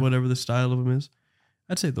 Yeah. Whatever the style of them is.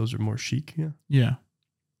 I'd say those are more chic. Yeah. Yeah.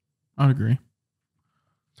 I'd agree.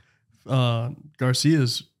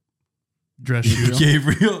 Garcia's dress shoes.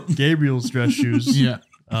 Gabriel. Gabriel's dress shoes. Yeah.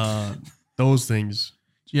 Those things.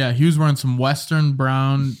 Yeah. He was wearing some Western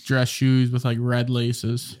brown dress shoes with like red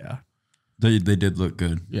laces. Yeah. They did look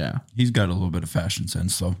good. Yeah. He's got a little bit of fashion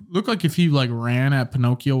sense though. Looked like if he like ran at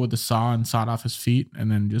Pinocchio with a saw and sawed off his feet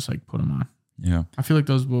and then just like put them on. Yeah. I feel like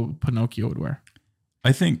those what Pinocchio would wear.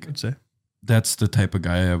 I think I'd say. that's the type of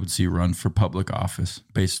guy I would see run for public office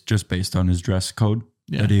based on his dress code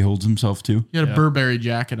Yeah. that he holds himself to. He had Yeah. a Burberry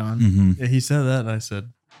jacket on. Mm-hmm. Yeah, he said that, and I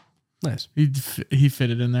said, "Nice." He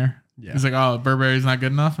fitted in there. Yeah. He's like, "Oh, Burberry's not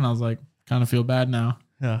good enough," and I was like, "Kind of feel bad now,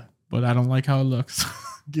 Yeah. but I don't like how it looks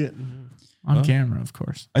Get. on Well. camera, of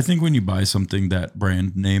course." I think when you buy something that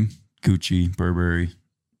brand name, Gucci, Burberry,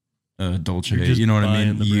 Dolce, You're just you know what I buying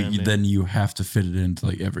mean? the brand name. Then you have to fit it into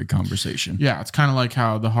like every conversation. Yeah, it's kind of like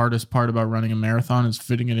how the hardest part about running a marathon is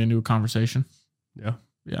fitting it into a conversation. Yeah.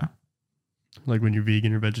 Yeah, Like when you're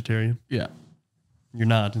vegan or vegetarian, yeah. you're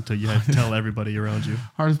not until you have to tell everybody around you.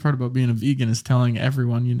 Hardest part about being a vegan is telling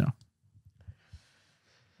everyone you know.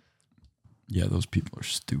 Yeah, those people are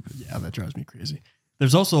stupid. Yeah, that drives me crazy.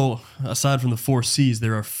 There's also, aside from the 4 C's,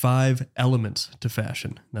 there are 5 elements to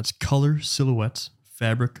fashion. That's color, silhouettes,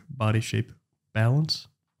 fabric, body shape, balance,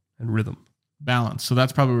 and rhythm. Balance. So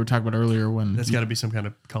that's probably what we were talking about earlier when That's got to be some kind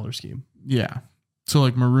of color scheme. yeah. So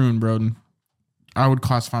like maroon, Broden. I would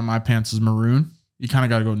classify my pants as maroon. You kind of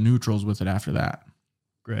got to go neutrals with it after that.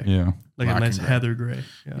 Gray. Yeah. Like a Black nice and gray. heather gray.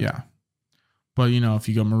 Yeah. But you know, if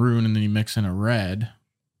you go maroon and then you mix in a red,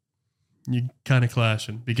 You kind of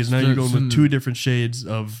clashing because now So- you're going so with 2 different shades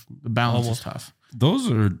of the balance Almost. is tough. Those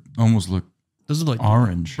are almost look doesn't like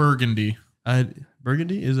orange. Burgundy.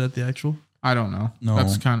 burgundy. Is that the actual? I don't know. No,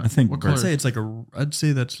 That's kind of I think what bur- I'd color? say it's like a. I'd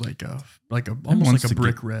say that's like a almost wants like a to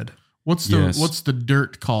brick red. What's the Yes. what's the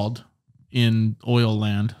dirt called in oil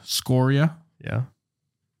land? Scoria. Yeah.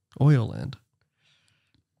 Oil land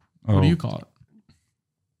Oh, What do you call it?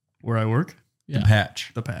 where I work. the Yeah.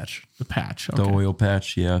 patch. The patch. The patch. The Okay. oil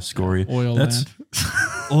patch. Yeah, scoria. Oil That's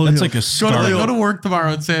land. that's like a Go to, scarlet. go to work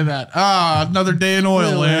tomorrow and say that. Another day in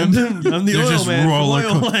oil land. I'm the There's oil just man. from roller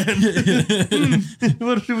Oil co- land.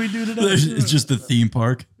 What should we do today? It's just the theme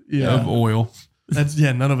park Yeah. of oil. That's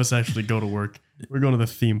none of us actually go to work. We're going to the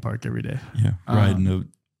theme park every day. Yeah, riding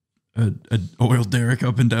a oil derrick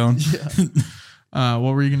up and down. What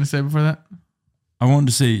were you going to say before that? I wanted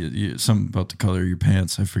to say something about the color of your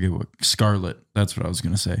pants. I forget what scarlet. That's what I was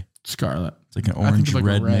gonna say. Scarlet. It's like an I think orange like a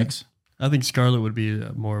red red. mix. I think scarlet would be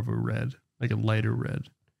more of a red, like a lighter red.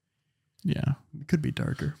 Yeah. It could be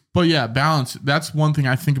darker. But yeah, balance. That's one thing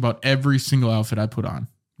I think about every single outfit I put on.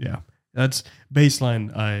 Yeah, that's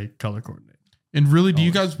baseline. I color coordinate. And really, do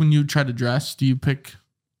you Always. guys, when you try to dress, do you pick,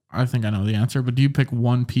 I think I know the answer, but do you pick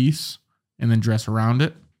one piece and then dress around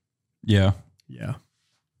it? Yeah, Yeah.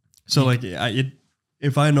 So like,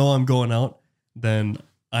 if I know I'm going out, then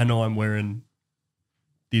I know I'm wearing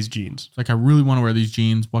these jeans. It's like, I really want to wear these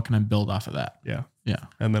jeans. What can I build off of that? Yeah. Yeah.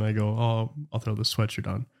 And then I go, oh, I'll throw the sweatshirt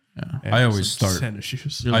on. Yeah. And I always some start- tennis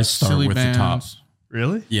shoes. You're I start silly with the top.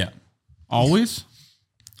 Really? Yeah, Always?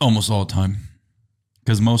 almost all the time.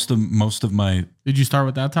 Because most of my Did you start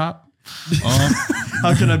with that top?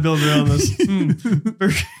 How can I build around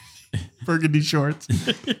this? Burgundy shorts.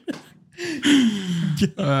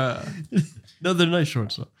 No, they're nice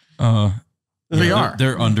shorts though. They yeah, are.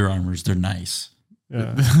 they're Under Armours. They're nice.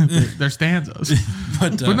 Yeah. They're stanzas.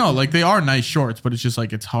 But, But no, like they are nice shorts, but it's just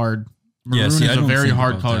like it's hard. Yeah, Maroon see, I is a don't very think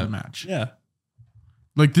hard about color that. to match. Yeah.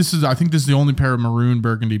 Like I think this is the only pair of maroon,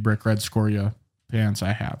 burgundy, brick red Scoria pants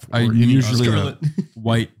I have. I Or any usually other.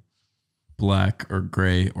 white, black, or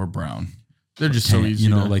gray or brown. They're just so Tan, easy. you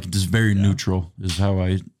know, to- like just very neutral is how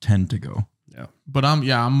I tend to go. But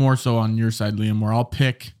I'm more so on your side, Liam, where I'll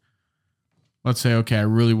pick. Let's say, okay, I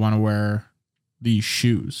really want to wear these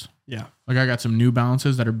shoes. Yeah. Like I got some New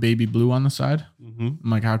Balances that are baby blue on the side. Mm-hmm. I'm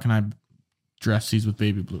like, how can I dress these with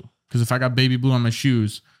baby blue? Because if I got baby blue on my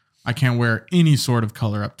shoes, I can't wear any sort of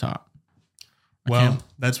color up top. I Well, can't-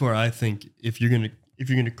 that's where I think if you're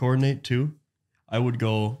gonna coordinate too, I would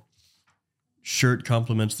go shirt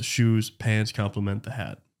complements the shoes, pants complement the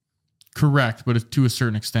hat. correct, but it's to a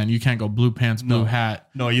certain extent. You can't go blue pants, blue No. hat.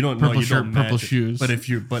 No, you don't. Purple no, you shirt, don't purple match it. shoes. But if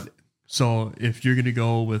you're gonna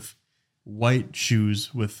go with white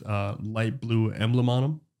shoes with light blue emblem on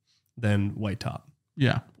them, then white top.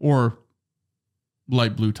 Yeah, or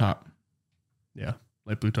light blue top. Yeah,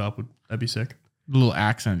 light blue top that'd be sick. A little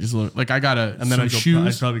accent, just a little. Like I got a And then some I'd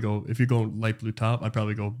shoes. probably go if you're going light blue top, I'd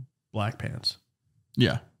probably go black pants.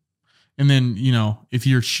 Yeah. And then, if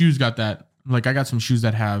your shoes got that, like I got some shoes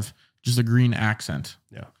that have just a green accent.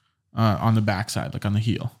 Yeah. On the backside, like on the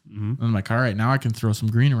heel. Mm-hmm. And I'm like, all right, now I can throw some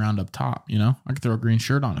green around up top, I can throw a green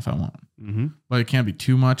shirt on if I want. Mm-hmm. But it can't be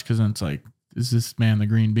too much because then it's like, is this man the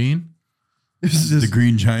green bean? Is The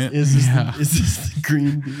Green Giant. Is this, Yeah. is this the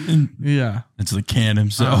green bean? Yeah. It's the can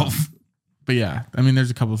himself. But yeah, I mean, there's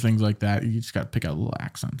a couple of things like that. You just got to pick out little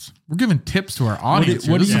accents. We're giving tips to our audience.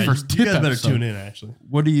 what This do is you- the first you tip guys better episode. tune in. Actually,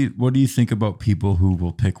 What do you think about people who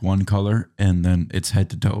will pick one color and then it's head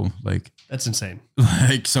to toe? Like that's insane.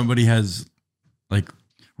 somebody has like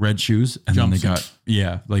red shoes and then they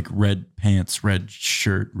Jumpsuit. got like red pants, red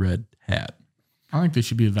shirt, red hat. I think they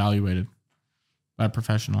should be evaluated by a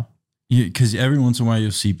professional. Because every once in a while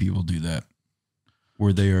you'll see people do that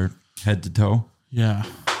where they are head to toe. Yeah.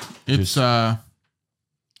 It's not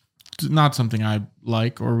something I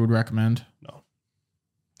like or would recommend. No,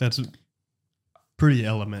 that's pretty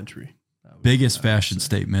elementary. Biggest fashion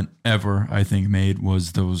statement ever I think made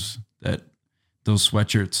was those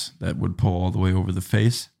sweatshirts that would pull all the way over the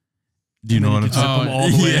face. Do you And know then what you I'm can saying? zip them all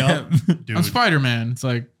the way Yeah. up. Dude, I'm Spider-Man. It's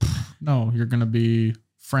like, no, you're going to be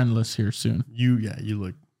friendless here soon. you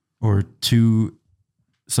look. Or 2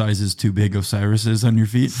 sizes too big of Cyrus's on your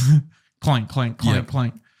feet. Clank, clank, clank, Yep.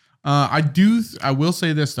 clank. I will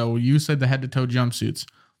say this though. You said the head to toe jumpsuits.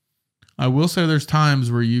 I will say there's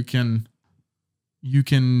times where you can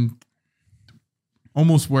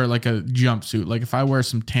almost wear like a jumpsuit. Like if I wear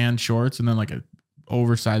some tan shorts and then like a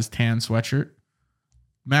oversized tan sweatshirt,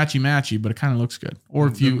 matchy, but it kind of looks good. Or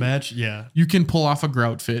if The you match, yeah, you can pull off a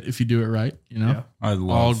grout fit if you do it right, yeah. I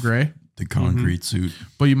love all gray. the concrete suit.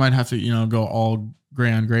 But you might have to, go all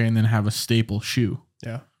gray on gray and then have a staple shoe.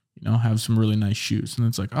 Yeah. Have some really nice shoes. And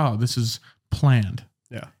it's like, oh, this is planned.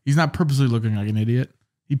 Yeah. He's not purposely looking like an idiot.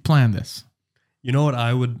 He planned this. You know what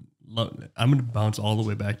I would love? I'm going to bounce all the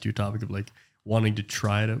way back to your topic of like wanting to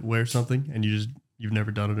try to wear something and you've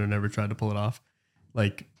never done it or never tried to pull it off.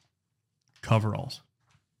 Like coveralls.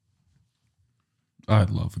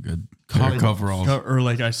 I'd love a good pair of coveralls. Or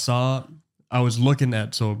like I was looking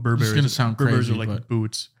at, so Burberry. This is gonna sound Burberry's crazy, are like but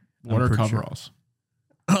boots. What I'm are pretty sure. coveralls?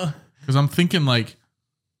 Because I'm thinking like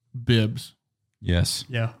bibs. Yes.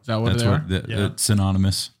 Yeah. Is that what That's they what are? Yeah. it's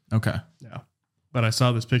synonymous. Okay. Yeah. But I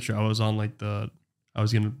saw this picture. I was on like I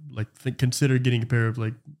was going to consider getting a pair of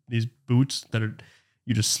like these boots that are,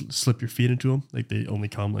 you just slip your feet into them. Like they only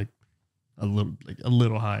come like a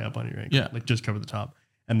little high up on your ankle. Yeah. Like just cover the top.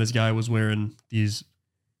 And this guy was wearing these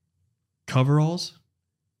coveralls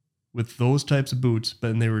with those types of boots, but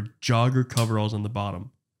then they were jogger coveralls on the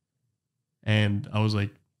bottom. And I was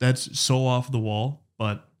like, that's so off the wall,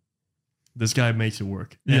 but this guy makes it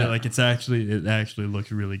work. Yeah. And like it actually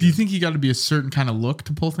looks really good. Do you think you got to be a certain kind of look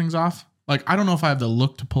to pull things off? Like, I don't know if I have the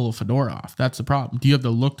look to pull a fedora off. That's the problem. Do you have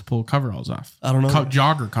the look to pull coveralls off? I don't know.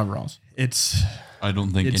 Jogger coveralls. I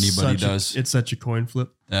don't think It's anybody such does. It's such a coin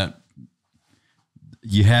flip. That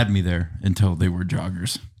you had me there until they were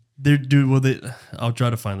joggers. I'll try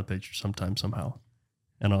to find the picture sometime somehow,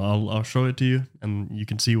 and I'll show it to you, and you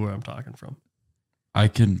can see where I'm talking from. I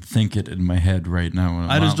can think it in my head right now.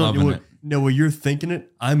 And I just don't know loving it. what you're thinking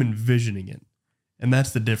it. I'm envisioning it. And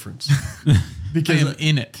that's the difference. I because am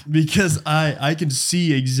in it. because I can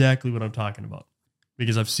see exactly what I'm talking about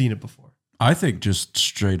because I've seen it before. I think just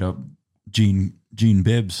straight up Gene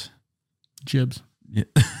Bibbs. Jibs. Yeah.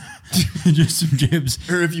 Just some jibs.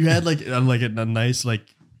 Or if you had like a nice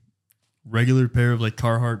like regular pair of like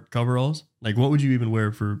Carhartt coveralls, like what would you even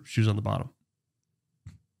wear for shoes on the bottom?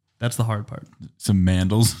 That's the hard part. Some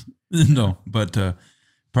mandals. No, but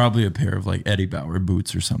probably a pair of like Eddie Bauer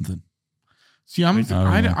boots or something. See, don't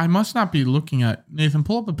know. I must not be looking at Nathan.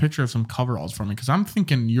 Pull up a picture of some coveralls for me because I'm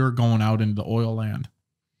thinking you're going out into the oil land.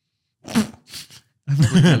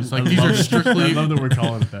 It's like these are strictly. I love that we're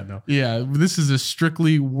calling it that now. Yeah, this is a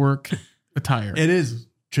strictly work attire. It is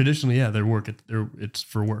traditionally, yeah. It's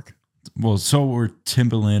for work. Well, so were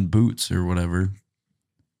Timberland boots or whatever.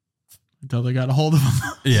 Until they got a hold of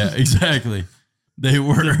them. Yeah, exactly. They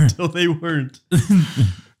were. Until they weren't.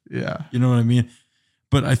 Yeah. You know what I mean?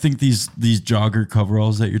 But I think these jogger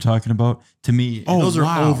coveralls that you're talking about, to me, Oh, those are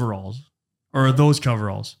wow. overalls, or are those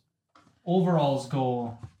coveralls Overalls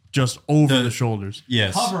go just over the shoulders?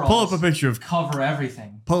 yes, coveralls. Pull up a picture of cover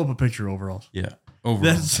everything. overalls. yeah,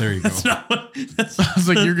 overalls. There you go. That's not what. That's, I was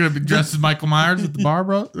like, you're gonna be dressed as Michael Myers at the bar,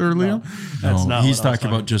 bro, or Liam? that's No, not. he's what I was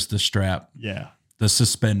talking about just the strap, Yeah. the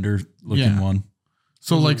suspender looking Yeah. one.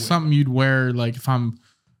 So Those are like weird. something you'd wear, like if I'm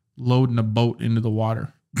loading a boat into the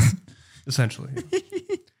water. Essentially.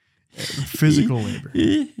 Physical labor.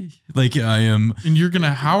 Like I am, And you're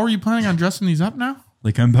gonna. How are you planning on dressing these up now?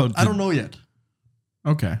 like I'm about. To, I don't know yet.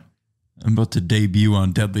 Okay. I'm about to debut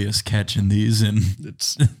on Deadliest Catch in these, and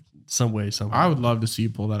It's some way, somehow. I would love to see you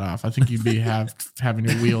pull that off. I think you'd be having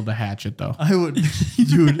to wield the hatchet though. I would,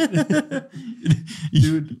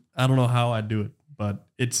 dude. I don't know how I'd do it, but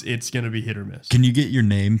it's gonna be hit or miss. can you get your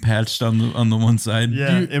name patched on the one side?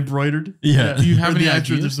 Yeah, Do you- embroidered. Yeah. Do you have Or any the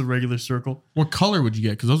actual, ideas? just the regular circle? What color would you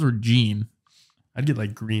get? Because those were jean I'd get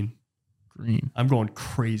like green. green. I'm going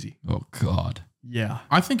crazy. Oh God. Yeah,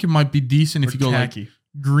 I think it might be decent if Or you go like khaki.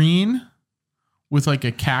 green with like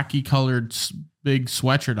a khaki colored big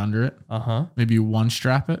sweatshirt under it. Maybe you one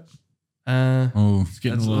strap it. Oh, It's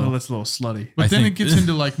getting That's a little. that's a little slutty. But I then it think- gets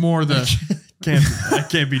into like more of the. I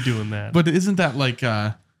can't be doing that. But isn't that like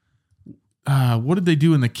what did they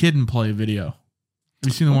do in the Kid and Play video? Have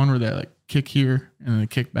you seen the one where they like kick here and then they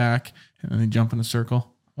kick back and then they jump in a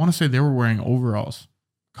circle? I want to say they were wearing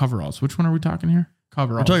coveralls. Which one are we talking here?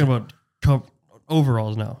 Coveralls. we're talking about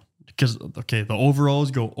overalls now because the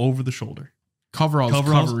overalls go over the shoulder. coveralls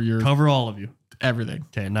cover your cover all of you. everything.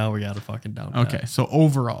 Okay, now we got to fucking down. Okay, so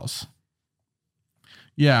overalls.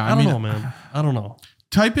 Yeah, I don't know, man. I don't know.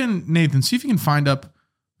 Type in Nathan. See if you can find up.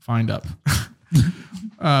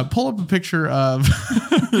 Pull up a picture of.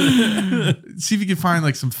 See if you can find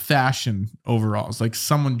like some fashion overalls, like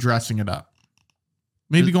someone dressing it up.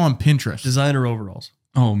 Maybe go on Pinterest. Designer overalls.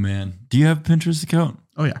 oh man. Do you have a Pinterest account?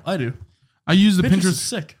 Oh yeah, I do. I use the Pinterest is Pinterest.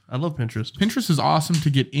 sick. I love Pinterest. Pinterest is awesome to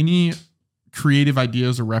get any creative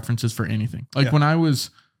ideas or references for anything. Like Yeah. when I was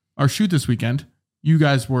our shoot this weekend, you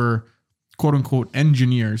guys were quote unquote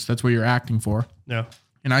engineers. That's what you're acting for. Yeah.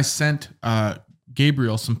 And I sent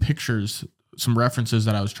Gabriel some pictures, some references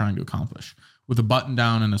that I was trying to accomplish with a button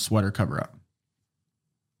down and a sweater cover up.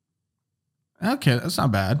 Okay, that's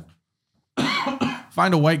not bad.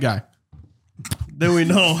 Find a white guy. Then we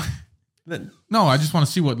know that No, I just want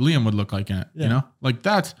to see what Liam would look like in it. Yeah. You know, like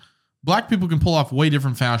that's black people can pull off way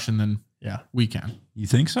different fashion than yeah. we can. You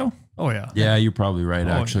think so? Oh yeah. Yeah, you're probably right.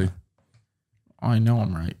 Oh, Actually. I know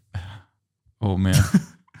I'm right. Oh man.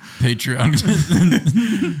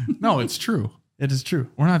 Patreon. No, it's true. It is true.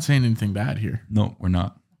 We're not saying anything bad here. No, we're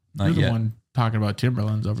not. You're Not the yet. one talking about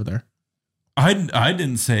Timberlands over there. I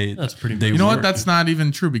didn't say That's pretty they much- You know what? were. That's not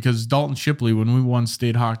even true because Dalton Shipley, when we won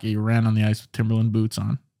state hockey, ran on the ice with Timberland boots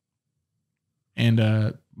on and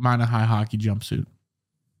mine a high hockey jumpsuit.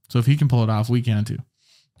 So if he can pull it off, we can too.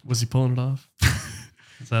 Was he pulling it off? Let's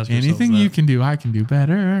ask ourselves Anything that. you can do, I can do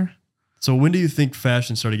better. So when do you think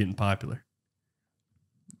fashion started getting popular?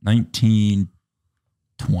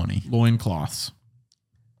 1920. Loincloths.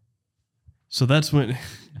 So that's when,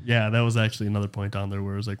 yeah, that was actually another point down there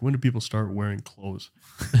where it was like, when do people start wearing clothes?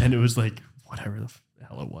 And it was like, whatever the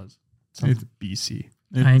hell it was. Something BC.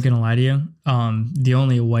 I ain't gonna lie to you. The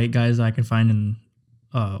only white guys I can find in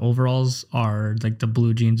overalls are like the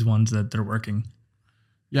blue jeans ones that they're working.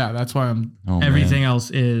 Yeah, that's why I'm. Oh, man. Everything else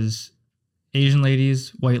is Asian ladies,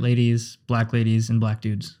 white ladies, black ladies, and black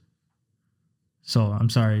dudes. So I'm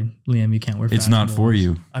sorry, Liam, you can't wear. It's not for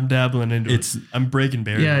you. I'm dabbling into It's- it. I'm breaking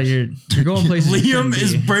barriers. Yeah, you're going places. you Liam shouldn't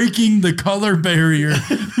is be. breaking the color barrier.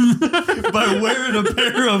 by wearing a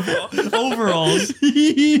pair of overalls.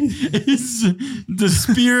 He is the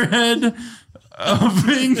spearhead of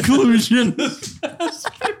inclusion.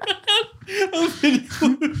 Of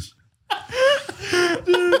inclusion.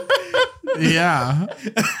 Yeah.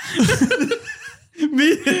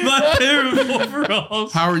 Me in my pair of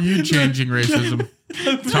overalls. How are you changing racism?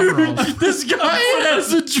 Coveralls. This guy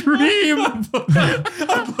has a dream. I'm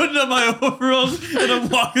putting on my overalls and I'm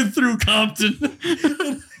walking through Compton.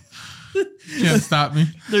 Can't stop me.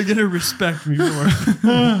 They're gonna respect me for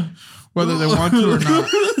it. Whether they want to or not.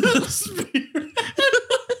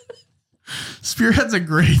 Spearhead's a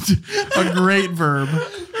great verb.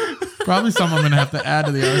 Probably something I'm gonna have to add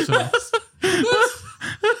to the arsenal.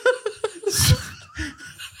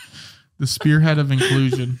 The spearhead of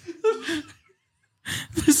inclusion.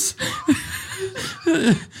 This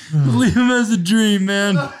Liam has a dream,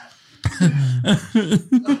 man.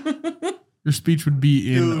 Your speech would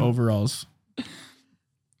be in Dude. overalls.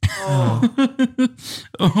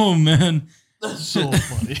 Oh man. That's so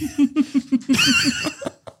funny.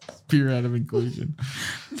 Spearhead of inclusion.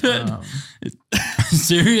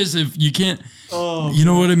 Serious? If you can't, Oh, you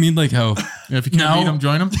know what I mean? Like how Yeah, if you can't Now- beat them,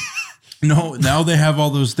 join them. no, now they have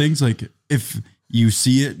all those things. Like if you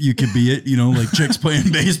see it, you could be it. You know, like chicks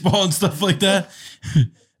playing baseball and stuff like that.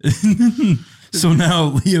 So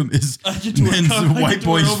now Liam is get to wear men's I get white to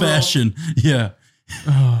wear boys overalls. fashion. Yeah.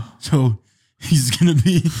 So he's gonna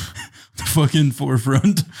be the fucking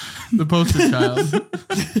forefront. The poster child.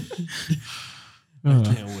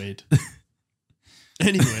 can't wait.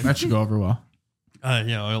 Anyway, That should go over well.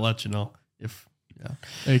 yeah, I'll let you know if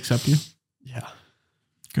They accept you. yeah.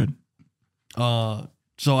 Good.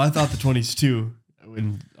 So I thought the 20s too,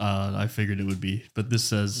 when I figured it would be, but this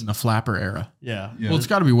says In the flapper era. yeah. Well, it's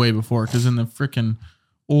got to be way before, because in the freaking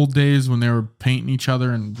old days when they were painting each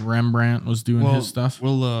other and Rembrandt was doing his stuff.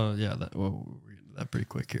 We'll we're getting to that pretty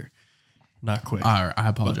quick here. Not quick. All right, I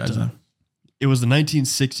apologize. But, then. it was the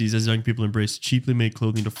 1960s as young people embraced cheaply made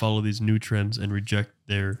clothing to follow these new trends and reject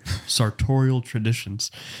their sartorial traditions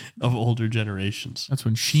of older generations. That's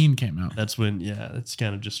when Sheen came out. That's when, it's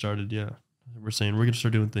kind of just started. Yeah. We're saying we're going to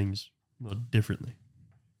start doing things differently.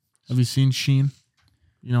 Have you seen Sheen?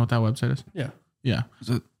 You know what that website is? Yeah. Yeah. Is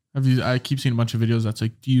it- I keep seeing a bunch of videos that's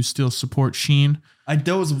like, do you still support Sheen? That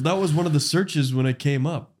was one of the searches when it came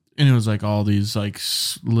up. And it was like all these like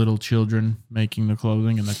little children making the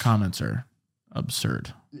clothing, and the comments are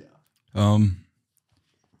absurd.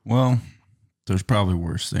 Well, there's probably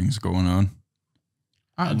worse things going on.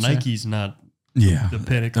 I'd say. Nike's not Yeah. the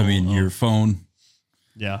pinnacle. I mean, of- your phone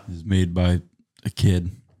yeah. is made by a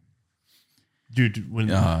kid. Dude,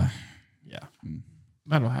 when Uh,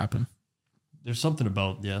 That'll happen. there's something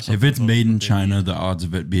about, if something it's about made in what they China, need. the odds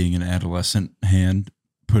of it being an adolescent hand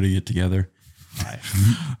putting it together.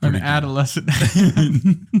 An adolescent.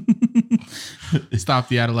 Stop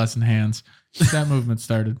the adolescent hands. That movement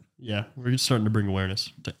started. Yeah, we're just starting to bring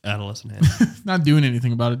awareness to adolescent hands. Not doing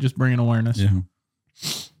anything about it, just bringing awareness. Yeah.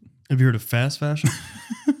 Have you heard of fast fashion?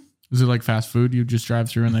 Is it like fast food? You just drive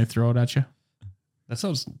through and they throw it at you? That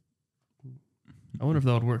sounds. I wonder if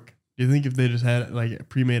that would work. Do you think if they just had like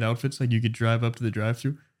pre-made outfits, like you could drive up to the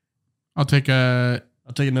drive-through? I'll take a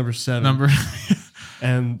I'll take a number 7. number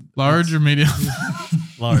and large or medium.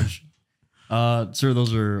 large. Sir,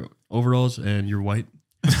 those are overalls, and you're white.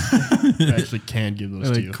 I actually can give those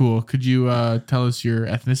to Like, you. cool. Could you tell us your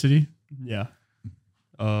ethnicity? Yeah.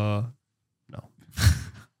 No.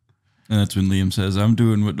 And that's when Liam says, I'm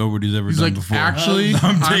doing what nobody's ever He's done like, before. actually,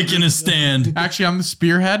 I'm taking a stand. Actually, I'm the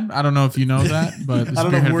spearhead. I don't know if you know that, but the I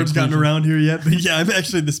don't know spearhead if of word's gotten inclusion. around here yet, but yeah, I'm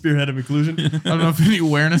actually the spearhead of inclusion. I don't know if any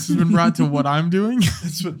awareness has been brought to what I'm doing.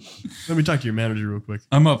 That's what, let me talk to your manager real quick.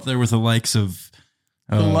 I'm up there with the likes of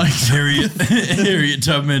likes. Harriet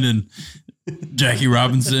Tubman and Jackie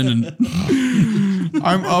Robinson. And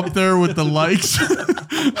I'm up there with the likes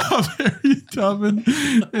of Harriet Tubman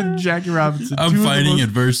and Jackie Robinson. I'm Two of the fighting most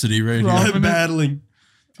adversity right Prominent- here. I'm battling.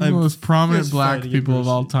 Two of the most prominent fist black fighting people of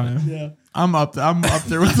all adversity. time. Yeah. I'm up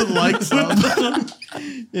there with the likes of.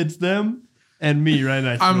 It's them and me right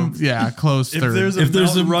now. I'm close if third. there's a If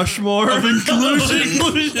there's Mount a- Rushmore of inclusion,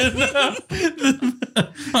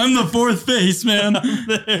 I'm the fourth face, man.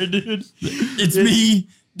 there, dude. It's me,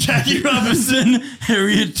 Jackie Robinson,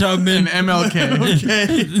 Harriet Tubman, and MLK.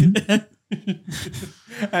 Okay.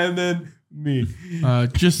 And then me.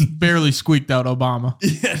 Just barely squeaked out Obama.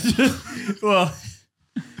 Yeah. Well,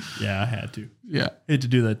 yeah, I had to. Yeah, Hate to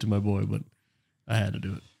do that to my boy, but I had to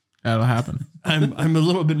do it. that'll happen. I'm a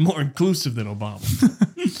little bit more inclusive than Obama.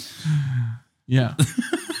 Yeah.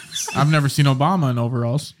 I've never seen Obama in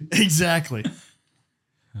overalls. Exactly.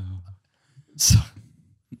 So,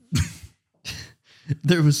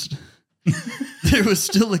 there was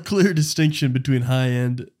still a clear distinction between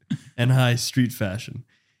high-end and high street fashion.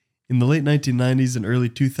 In the late 1990s and early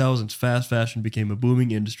 2000s, fast fashion became a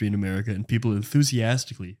booming industry in America and people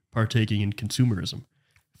enthusiastically partaking in consumerism.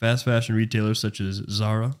 Fast fashion retailers such as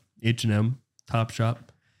Zara, H&M, Topshop,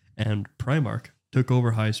 and Primark took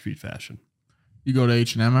over high street fashion. You go to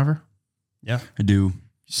H&M ever? Yeah. I do. I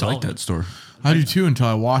Solid. like that store. I do too until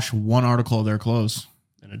I wash one article of their clothes.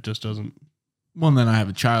 And it just doesn't... Well, and then I have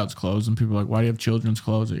a child's clothes, and people are like, why do you have children's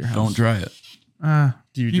clothes at your house? Don't dry it.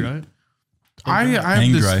 Do you dry it? I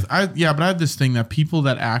Hang have dry. this, but I have this thing that people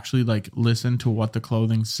that actually like listen to what the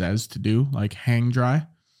clothing says to do, like hang dry,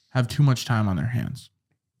 have too much time on their hands.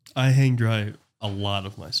 I hang dry a lot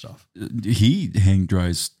of my stuff. He hang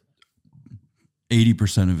dries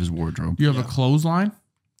 80% of his wardrobe. Do you have Yeah. a clothesline?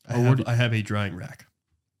 I have a drying rack.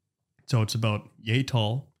 So it's about yay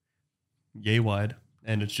tall, yay wide,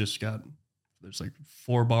 and it's just got, there's like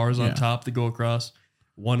 4 bars on Yeah. top that go across,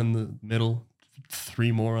 1 in the middle,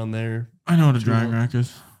 3 more on there. I know what a Two drying more. rack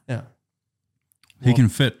is. Yeah. He can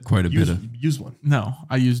fit quite a bit of. Use one. No,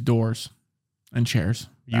 I use doors and chairs.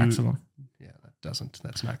 Backs of them. Yeah, that's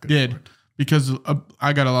not good. Did. for it. Because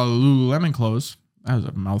I got a lot of Lululemon clothes. That was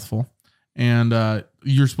a mouthful. And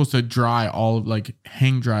you're supposed to dry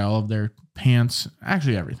hang dry all of their pants.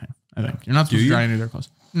 Actually, everything. I think you're not supposed to dry any of their clothes.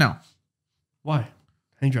 No, Why?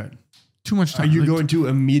 Hang dry it. too much Are time. you Like, going to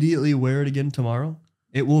immediately wear it again tomorrow?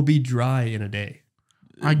 It will be dry in a day.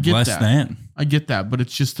 I get less that. than. I get that, but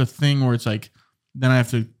it's just a thing where it's like, then I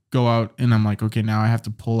have to go out and I'm like, okay, now I have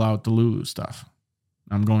to pull out the Lulu stuff.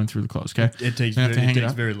 I'm going through the clothes. Okay, It takes You have to hang it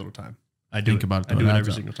up? very little time. I do Think it. about it, I though. do it It every adds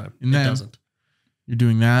up. single time. And It then- doesn't. you're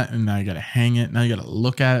doing that, and now you got to hang it. Now you got to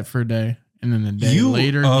look at it for a day, and then the day You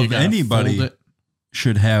later, of you got to anybody- fold it.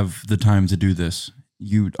 Should have the time to do this.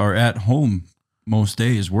 You are at home most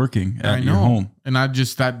days working I at your know. home. And that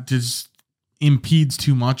just impedes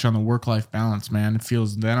too much on the work-life balance, man. It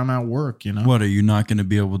feels then I'm at work, you know. What, are you not going to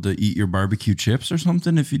be able to eat your barbecue chips or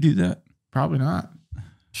something if you do that? Probably not.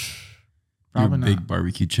 You're Probably a not. big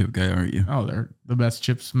barbecue chip guy, aren't you? Oh, they're the best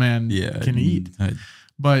chips man Yeah. can eat. I-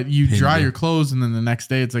 But you Pain dry in the- your clothes, and then the next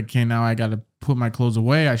day it's like, okay, now I got to put my clothes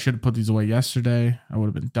away. I should have put these away yesterday. I would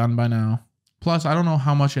have been done by now. Plus, I don't know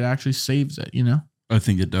how much it actually saves it, you know? I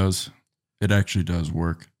think it does. It actually does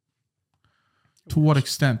work. To what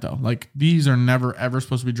extent, though? Like, these are never, ever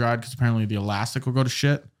supposed to be dried because apparently the elastic will go to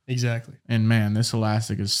shit. Exactly. And man, this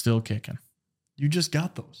elastic is still kicking. You just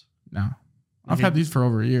got those. No. I've Okay. had these for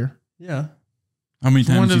over a year. Yeah. How many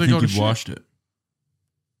So when times do do they you go think to you've shit? washed it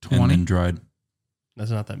 20. and then dried?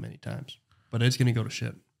 That's not that many times. But it's going to go to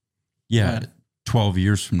shit. Yeah, Bad. 12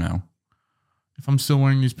 years from now. If I'm still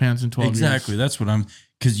wearing these pants in 12 Exactly. years. That's what I'm.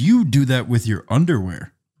 Because you do that with your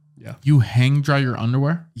underwear. You hang dry your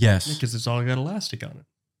underwear? Yes. Because it's all got elastic on it.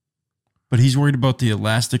 But he's worried about the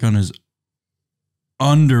elastic on his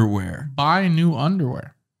underwear. Buy new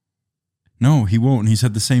underwear. No, he won't. He's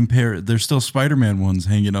had the same pair. There's still Spider-Man ones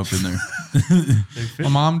hanging up in there. They fit. My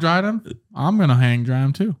mom dried them. I'm going to hang dry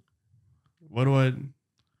them too. What do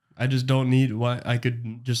I just don't need, why I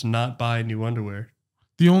could just not buy new underwear.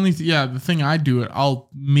 The only, the thing I do it, I'll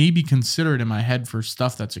maybe consider it in my head for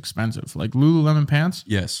stuff that's expensive. Like Lululemon pants,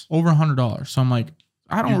 Yes. over $100. So I'm like,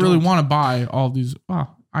 I don't You really don't. want to buy all these.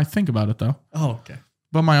 Well, I think about it though. Oh, okay.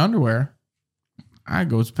 But my underwear, I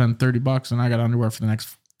go spend $30 and I got underwear for the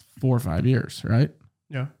next 4 or 5 years, right?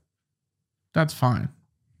 Yeah. That's fine.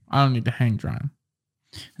 I don't need to hang dry them.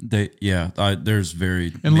 There's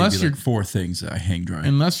Unless maybe you're- like 4 things that I hang dry.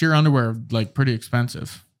 Unless your underwear like pretty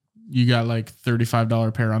expensive. You got like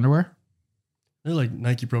 $35 pair of underwear. They're like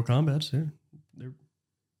Nike Pro Combats. They're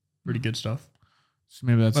pretty good stuff. So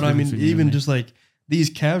maybe that's But the I mean, difference between you even and me. just like these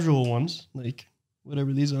casual ones, like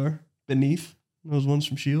whatever these are, beneath those ones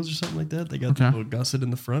from Shields or something like that. They got the Okay. little gusset in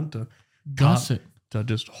the front to gusset.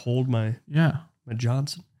 just hold my Yeah.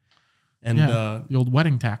 Johnson. And Yeah. The old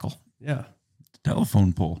wedding tackle. yeah,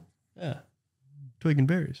 Telephone pole. twig and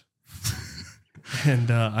berries. And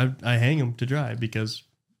I hang them to dry because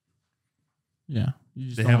Yeah. You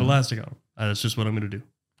just they don't have want- elastic on them. That's just what I'm going to do.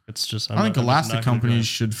 It's just I think I'm just elastic not gonna companies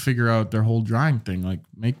dry. should figure out their whole drying thing. Like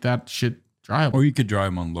make that shit dryable. Or you could dry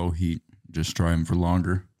them on low heat. Just dry them for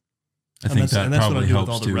longer. I And think that's what I probably do with all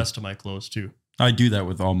helps the too. rest of my clothes too. I do that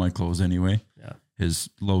with all my clothes anyway. Yeah. Is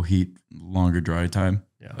low heat, longer dry time.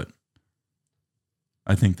 Yeah. But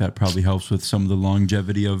I think that probably helps with some of the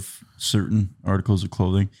longevity of certain articles of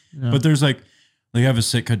clothing. Yeah. But there's like I have a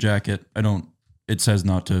Sitka jacket. It says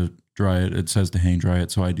not to dry it. It says to hang dry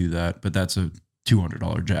it. So I do that. But that's a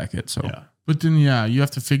 $200 jacket. So Yeah. But then, you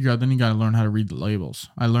have to figure out, then you got to learn how to read the labels.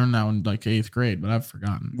 I learned that in like 8th grade, but I've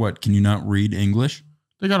forgotten. what? Can you not read English?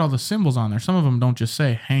 They got all the symbols on there. Some of them don't just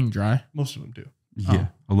say hang dry. Most of them do. Yeah,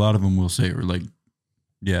 a lot of them will say or like,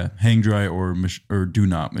 yeah, hang dry or do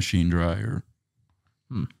not machine dry or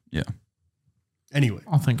yeah. Anyway,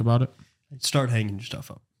 I'll think about it. start hanging your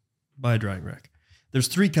stuff up. Buy a drying rack. There's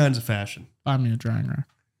 3 kinds of fashion. Buy me a drying rack.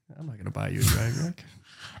 I'm not going to buy you a drying rack.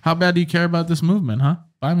 How bad do you care about this movement, huh?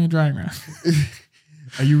 Buy me a drying rack.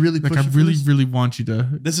 Are you really Like, I pushing for really, this? really want you to.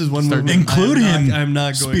 This is one Start- movement. Include him. I'm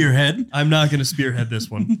not going. Spearhead. I'm not going to spearhead this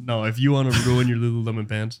one. No, if you want to ruin your Lululemon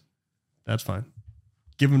pants, that's fine.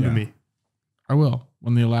 Give them to Yeah. me. I will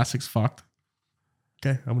when the elastic's fucked.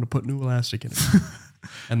 Okay, I'm going to put new elastic in it,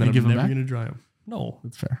 and then You give I'm 'em never back? going to dry them. No.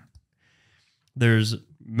 That's fair. There's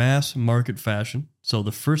mass market fashion. So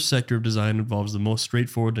the first sector of design involves the most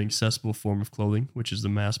straightforward and accessible form of clothing, which is the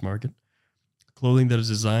mass market. Clothing that is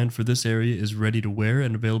designed for this area is ready to wear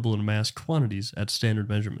and available in mass quantities at standard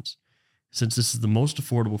measurements. Since this is the most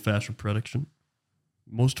affordable fashion production,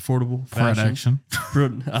 Production.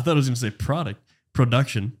 I thought I was going to say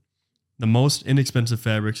production, the most inexpensive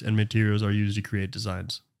fabrics and materials are used to create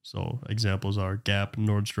designs. So examples are Gap,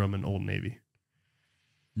 Nordstrom, and Old Navy.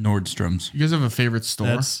 Nordstrom's. You guys have a favorite store?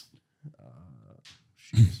 That's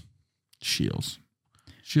Shields.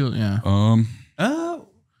 Shield, yeah.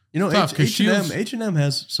 you know, Tough, 'cause H&M, Shields- H&M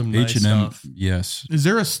has some nice H&M. stuff. Yes. Is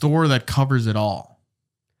there a store that covers it all?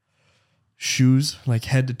 Shoes, like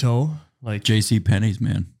head to toe. Like J.C. Penney's,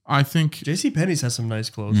 man. I think JCPenney's has some nice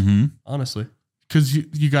clothes, Mm-hmm. honestly. because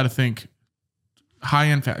you got to think high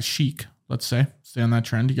end fat chic. Let's say stay on that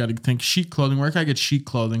trend. You got to think chic clothing. Where can I get chic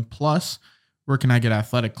clothing? Plus, where can I get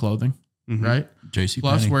athletic clothing? Mhm. Right. J.C.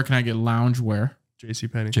 Plus, Penney. where can I get lounge wear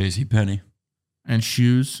JCPenney. J.C. Penney. and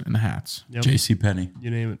shoes and hats? Yep. J.C. Penney.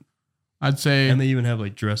 You name it. I'd say And they even have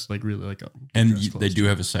like dress, like really like And dress they clothes, do too.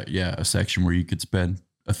 have a section where you could spend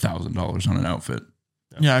 $1,000 on an outfit.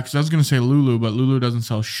 yeah. Because I was gonna say Lulu, but Lulu doesn't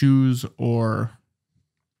sell shoes or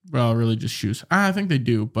really just shoes. I think they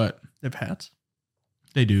do, but They have hats.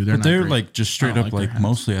 they do. But not they're great. like just straight don't up like their like hats.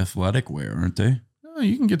 mostly athletic wear, aren't they? Oh,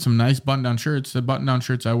 you can get some nice button-down shirts. The button-down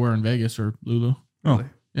shirts I wear in Vegas or Lulu. Oh. Really.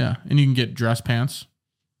 Yeah, and you can get dress pants.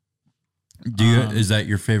 Do you? Um, Is that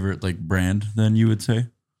your favorite like brand? Then you would say.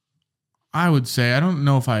 I would say I don't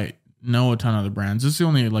know if I know a ton of other brands. This is the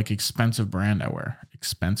only like expensive brand I wear.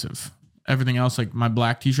 Expensive. Everything else, like my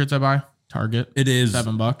black t-shirts I buy, Target, It is.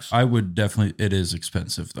 $7. I would definitely. It is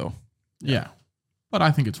expensive though. Yeah, but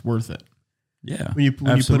I think it's worth it. Yeah. When you put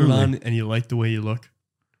it Absolutely. on and you like the way you look,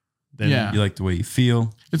 then Yeah. You like the way you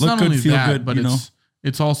feel. It's Look not good, only feel that, good, but you know?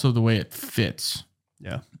 it's also the way it fits.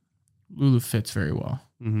 yeah. Lulu fits very well.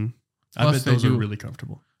 Mm-hmm. I Plus bet they those are do- really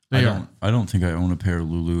comfortable. They I are. don't. I don't think I own a pair of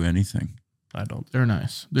Lulu anything. I don't. They're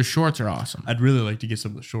nice. Their shorts are awesome. I'd really like to get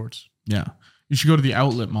some of the shorts. Yeah, you should go to the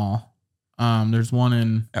outlet mall. There's one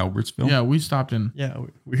in. Albertsville. Yeah, we stopped in. Yeah,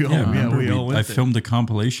 we all, Yeah. yeah, Remember, we all went I there. filmed a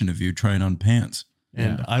compilation of you trying on pants.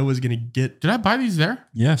 And Yeah. I was gonna get Did I buy these there?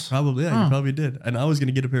 Yes. probably Huh. you probably did, and I was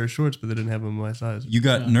gonna get a pair of shorts, but they didn't have them in my size. You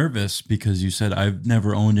got Yeah. nervous because you said, "I've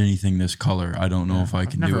never owned anything this color. I don't know if I I've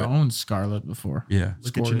can never do it." owned Scarlet before. Yeah.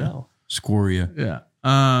 Look at you now. Scoria. Yeah.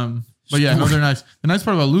 But yeah, no, they're nice. The nice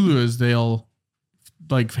part about Lulu is they'll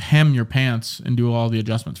like hem your pants and do all the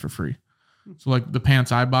adjustments for free. So like the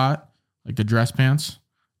pants I bought, like the dress pants,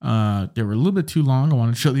 they were a little bit too long. I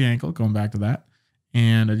wanted to show the ankle, going back to that.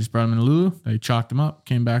 And I just brought them in Lulu. They chalked them up,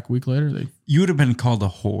 came back a week later. They You would have been called a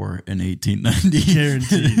whore in 1890.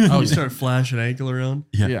 Guaranteed. Oh, You yeah. start flashing ankle around,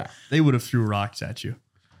 Yeah. they would have threw rocks at you.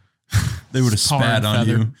 They would have Tar and spat on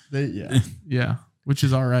feather. you. They, yeah. Yeah, which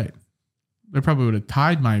is all right. They probably would have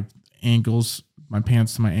tied my ankles, my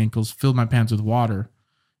pants to my ankles, filled my pants with water,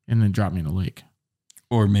 and then dropped me in a lake.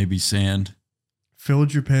 Or maybe sand.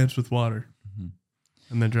 Filled your pants with water, Mhm.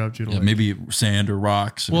 and then dropped you to Yeah, lake. maybe sand or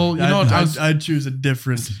rocks. or- Well, you know what? I'd choose a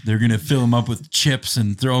different. they're going to fill them up with chips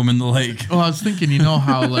and throw them in the lake. Well, I was thinking, you know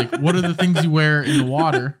how like what are the things you wear in the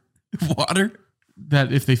water Water?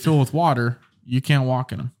 that if they fill with water, you can't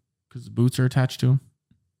walk in them because the boots are attached to them.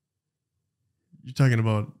 You're talking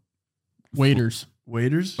about Waders.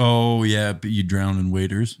 waders? Oh, yeah. But you drown in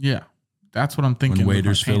waders. Yeah, that's what I'm thinking. When with my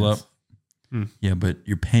waders fill up. pants. Yeah, but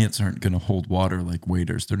your pants aren't going to hold water like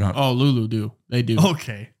waders. They're not. Oh, Lulu do. They do.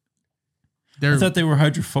 Okay. They're I thought they were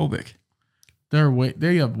hydrophobic.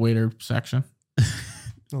 they have wader section.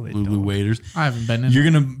 No, they Lulu don't. waders. I haven't been in You're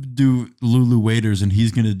going to do Lulu waders and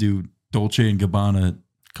he's going to do Dolce and Gabbana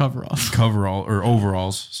coveralls. coverall or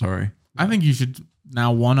overalls. Sorry. I think you should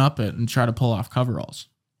now one up it and try to pull off coveralls.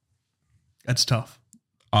 That's tough.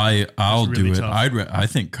 I'll really do it. tough. I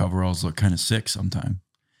think coveralls look kind of sick sometime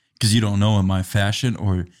because you don't know, am I fashion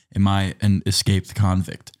or am I an escaped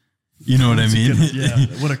convict? You know what I mean? Yeah,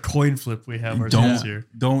 what a coin flip we have ourselves here.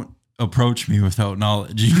 Don't approach me without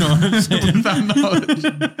knowledge. You know what I'm saying? Without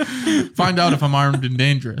knowledge. Find out if I'm armed and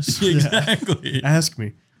dangerous. Exactly. Ask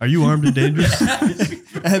me, are you armed and dangerous?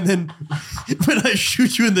 And then when I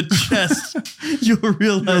shoot you in the chest, you'll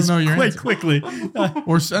realize You'll know your quite answer. quickly.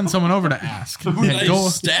 Or send someone over to ask. I Go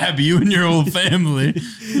stab you and your whole family.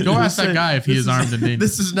 ask that guy if he is armed and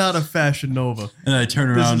dangerous. This is not a Fashion Nova. And I turn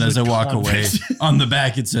around is as a I walk away. context. On the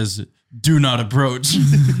back, it says, "Do not approach."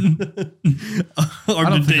 Armed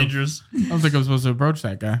and think dangerous. I don't think I'm supposed to approach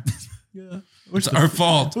that guy. Yeah. It's our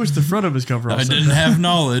fault. Wish the front of his cover. I didn't have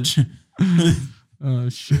knowledge. Oh,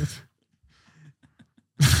 shit.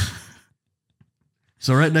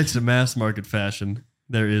 So right next to mass market fashion,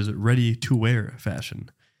 there is ready-to-wear fashion.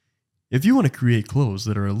 If you want to create clothes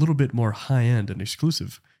that are a little bit more high-end and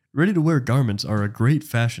exclusive, ready-to-wear garments are a great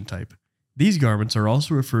fashion type. These garments are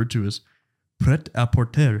also referred to as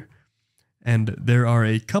prêt-à-porter, and there are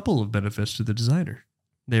a couple of benefits to the designer.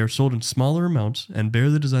 They are sold in smaller amounts and bear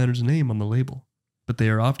the designer's name on the label, but they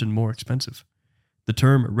are often more expensive. The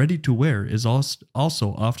term ready-to-wear is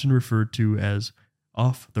also often referred to as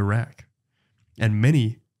off the rack. And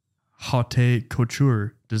many haute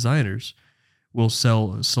couture designers will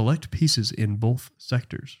sell select pieces in both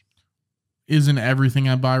sectors. Isn't everything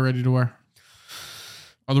I buy ready to wear?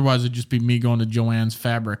 Otherwise, it'd just be me going to Joanne's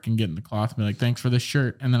Fabric and getting the cloth and be like, thanks for this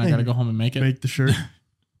shirt. And then I got to go home and make it. Make the shirt.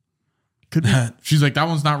 Could be. She's like, that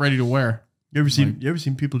one's not ready to wear. You ever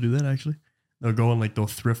seen people do that actually? They'll go on like they'll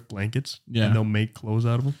thrift blankets Yeah. and they'll make clothes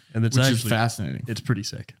out of them. And it's Which is actually fascinating. it's pretty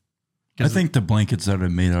sick. I think the blankets that are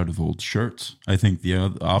made out of old shirts. I think the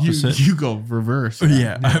opposite. You go reverse.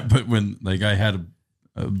 Yeah, but when like I had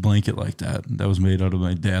a blanket like that was made out of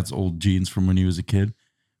my dad's old jeans from when he was a kid,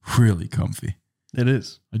 really comfy. It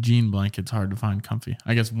is. A jean blanket's hard to find comfy.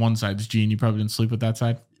 I guess one side's jean. You probably didn't sleep with that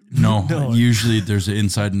side. No, No. usually there's an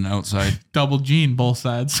inside and outside. Double jean, both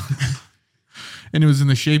sides. And it was in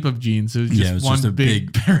the shape of jeans. It was just Yeah, it was one just a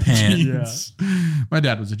big, big pair of pant. jeans. My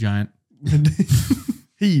dad was a giant.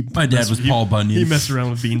 My dad was Paul Bunyan. He messed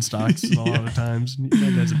around with beanstalks a lot of times. My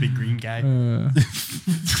dad's a big green guy.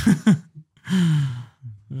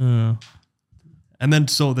 And then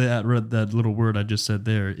so that little word I just said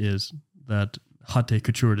there is that haute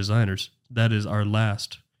couture designers. That is our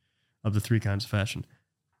last of the three kinds of fashion.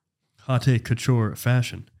 Haute couture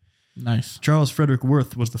fashion. Nice. Charles Frederick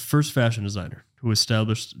Worth was the first fashion designer who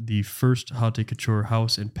established the first haute couture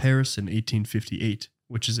house in Paris in 1858,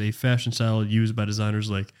 which is a fashion style used by designers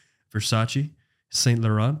like Versace, Saint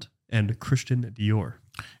Laurent, and Christian Dior.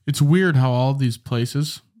 It's weird how all these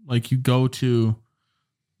places, like you go to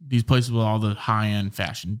these places with all the high-end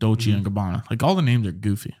fashion, Dolce and Gabbana, like all the names are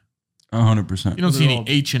goofy. 100%. You don't see They're any all-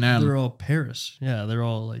 H&M. They're all Paris. Yeah, they're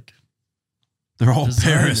all like They're all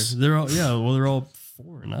designers. Paris. They're all they're all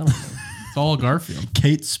foreign. I don't know. It's all Garfield.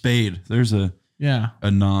 Kate Spade. There's a Yeah,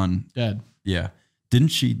 non. dead. Yeah. Didn't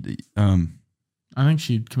she? I think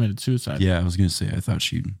she committed suicide. Yeah, I was gonna say. I thought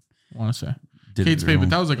she I want to say. did Kate it Spade, her but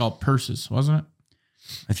that own. was like all purses, wasn't it?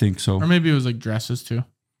 I think so. Or maybe it was like dresses too.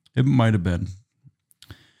 It might have been.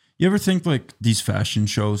 You ever think like these fashion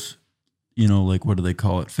shows, you know, like what do they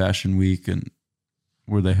call it? Fashion Week, and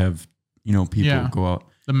where they have, you know, people Yeah. go out.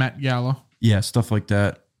 The Met Gala. Yeah, stuff like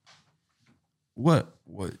that. What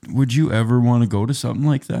would you ever want to go to something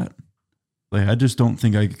like that? Like, I just don't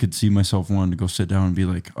think I could see myself wanting to go sit down and be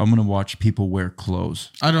like, I'm going to watch people wear clothes.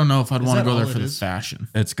 I don't know if I'd Is want to that go there all for it the is? fashion.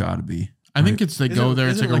 It's got to be. I think it's they go there.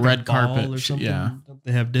 It's Isn't like it a red ball carpet. or something? Yeah, Don't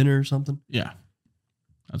they have dinner or something? yeah.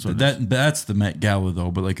 That's what. It is. That's the Met Gala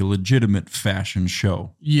though, but like a legitimate fashion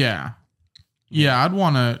show. Yeah, yeah. I'd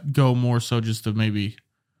want to go more so just to maybe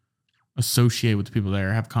associate with the people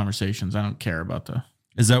there, have conversations. I don't care about the.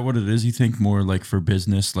 Is that what it is? You think more like for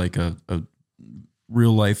business, like a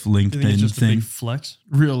real life Do you think it's LinkedIn just a thing? big flex?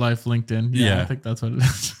 Real life LinkedIn. Yeah, Yeah. I think that's what it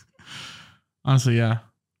is. Honestly, yeah.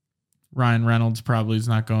 Ryan Reynolds probably is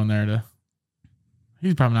not going there to.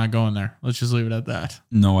 He's probably not going there. Let's just leave it at that.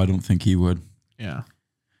 No, I don't think he would. Yeah.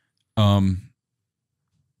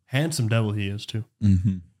 Handsome devil he is too.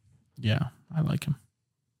 Mhm. Yeah. I like him.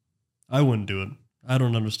 I wouldn't do it. I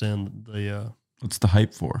don't understand the. What's the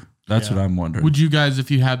hype for? That's Yeah. what I'm wondering. Would you guys,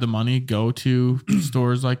 if you had the money, go to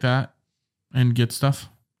stores like that and get stuff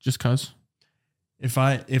just cause? If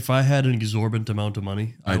I had an exorbitant amount of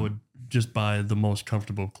money, I I'd- would just buy the most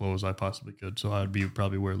comfortable clothes I possibly could. So I'd be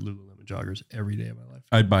probably wear Lululemon joggers every day of my life.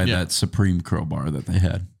 I'd buy Yeah. that Supreme crowbar that they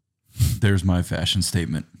had. There's my fashion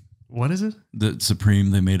statement. What is it? The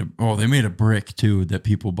Supreme, they made a brick too that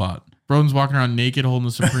people bought. Broden's walking around naked holding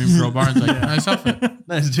the Supreme crowbar and it's like, nice outfit. Is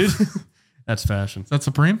Nice, dude. That's fashion. that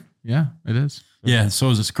Supreme? Yeah, it is. Yeah, so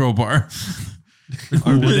is this crowbar.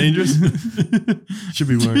 Are we dangerous? Should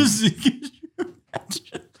be wearing.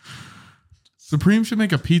 Supreme should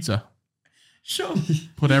make a pizza. Show,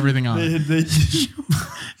 Put everything on it. They-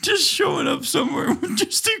 just showing up somewhere with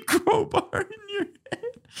just a crowbar in your head,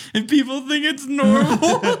 and people think it's normal.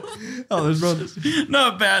 oh, there's brothers.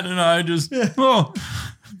 Not bad, and I just oh,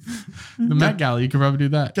 The Met Gala, you could probably do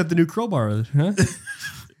that. Got the new crowbar, huh?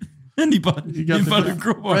 and he bought got the a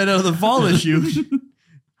crowbar. right out of the fall issue.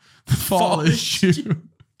 Fall issue.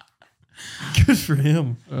 Good for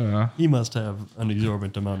him. Uh, He must have an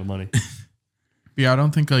exorbitant amount of money. yeah, I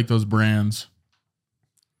don't think like those brands.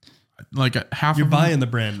 Like half You're of them- buying the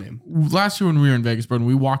brand name. last year when we were in Vegas, bro, and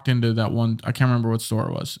we walked into that one, I can't remember what store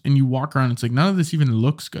it was, and you walk around, it's like none of this even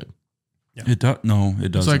looks good. It does. No, it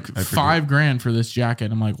It's doesn't. like I forget. $5,000 for this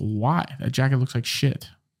jacket. I'm like, why? That jacket looks like shit.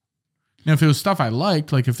 Now, if it was stuff I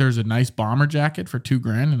liked, like if there's a nice bomber jacket for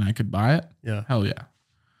 $2,000 and I could buy it, Yeah. hell yeah.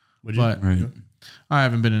 Would you? But Right. I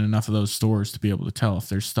haven't been in enough of those stores to be able to tell if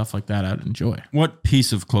there's stuff like that I'd enjoy. What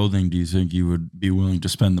piece of clothing do you think you would be willing to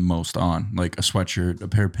spend the most on? Like a sweatshirt, a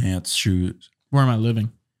pair of pants, shoes? Where am I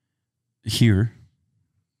living? Here,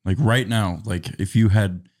 like right now, like if you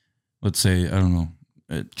had, let's say, I don't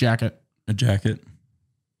know, Jacket. a jacket.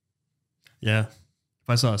 Yeah. If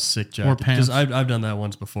I saw a sick jacket, pants. because I've done that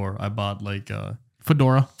once before. I bought like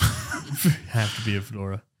Fedora. have to be a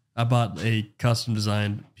fedora. I bought a custom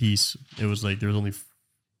designed piece. It was like there was only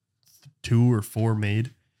 2 or 4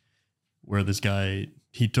 made. Where this guy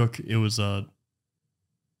it was a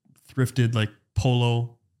thrifted like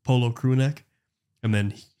polo crew neck, and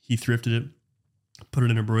then he thrifted it, put it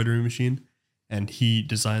in an embroidery machine, and he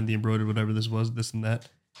designed the embroidery, whatever this was, this and that,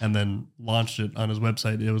 and then launched it on his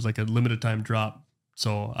website. It was like a limited time drop.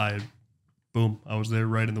 So I was there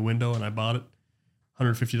right in the window and I bought it.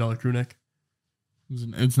 $150 crew neck.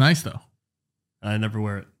 It's nice though. And I never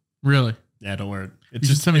wear it. Really? Yeah, I don't wear it. It's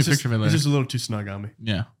You should send me a it's picture of it It's later. just a little too snug on me.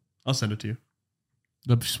 Yeah. I'll send it to you.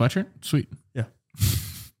 The sweatshirt? Sweet.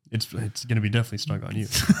 It's gonna be definitely snug on you.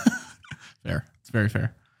 Fair. It's very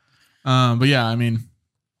fair. But yeah, I mean,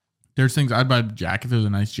 there's things I'd buy a jacket if there's a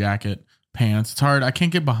nice jacket, pants. It's hard. I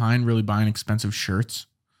can't get behind really buying expensive shirts.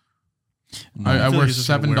 I feel wear like it's just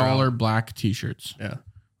gonna wear $7 out. black t-shirts. Yeah.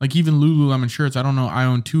 Like even Lululemon shirts. I don't know. I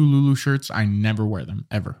own 2 Lulu shirts. I never wear them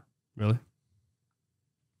ever. Really?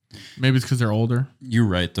 Maybe it's because they're older. You're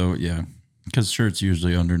right, though. Yeah, because shirt's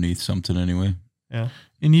usually underneath something anyway. Yeah.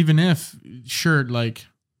 And even if shirt, like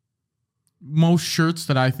most shirts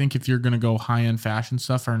that I think if you're going to go high end fashion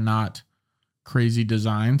stuff are not crazy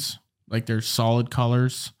designs. Like they're solid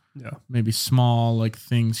colors, Yeah. maybe small like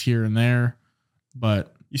things here and there.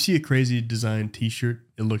 But You see a crazy design T-shirt,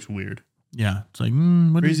 it looks weird. yeah, it's like,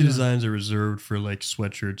 what Crazy is designs are reserved for like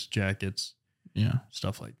sweatshirts, jackets, Yeah.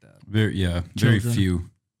 stuff like that. Very Children. few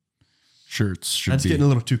shirts should That's be. getting a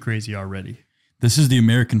little too crazy already. This is the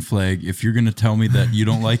American flag. If you're gonna tell me that you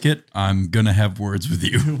don't like it, I'm gonna have words with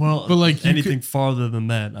you. Well, But, like, you anything farther than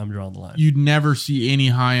that, I'm drawing the line. You'd never see any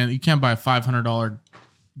high end. You can't buy a $500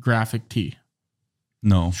 graphic tee.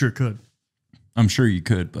 No, Sure could. I'm sure you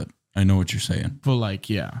could, but I know what you're saying. But like,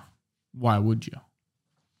 yeah, why would you?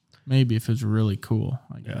 Maybe if it's really cool,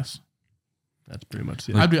 I Yeah. guess. That's pretty much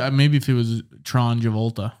it. I'd be, maybe if it was Tron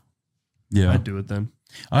Travolta. Yeah, I'd do it then.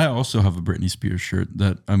 I also have a Britney Spears shirt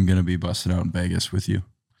that I'm gonna be busting out in Vegas with you.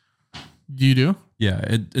 You do? Yeah,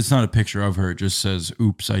 it's not a picture of her. It just says,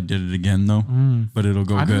 "Oops, I did it again," though. But it'll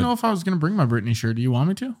go I good. don't know if I was gonna bring my Britney shirt. Do you want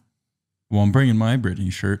me to? Well, I'm bringing my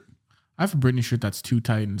Britney shirt. I have a Britney shirt that's too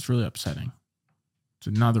tight and it's really upsetting. It's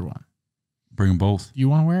another one. Bring them both. Do you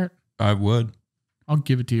want to wear it? I would. I'll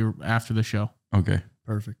give it to you after the show. Okay,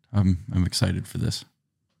 Perfect. I'm excited for this.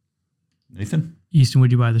 Nathan, Easton,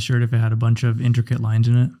 would you buy the shirt if it had a bunch of intricate lines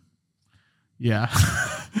in it? Yeah.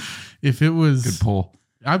 If it was, good pull.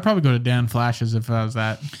 I'd probably go to Dan Flash's if I was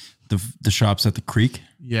that. The shops at the creek.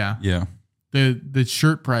 Yeah. Yeah, The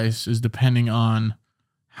shirt price is depending on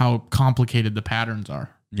how complicated the patterns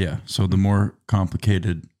are. yeah. So the more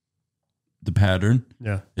complicated the pattern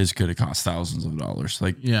Yeah. is going to cost thousands of dollars.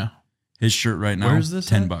 Like Yeah. his shirt right now, Where is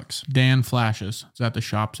this at? $10. Dan Flash's. It's at the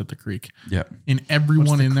shops at the creek. Yeah, And everyone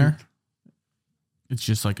What's the in there, creek? it's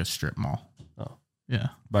just like a strip mall. Oh. Yeah.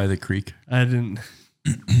 by the creek. I didn't.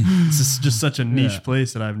 It's just such a niche Yeah.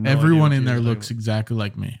 place that I've no idea Everyone what in you're there talking looks exactly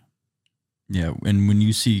like me. Yeah, and when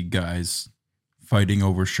you see guys fighting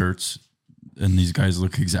over shirts, and these guys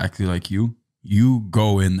look exactly like you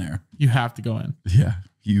go in there. You have to go in. Yeah,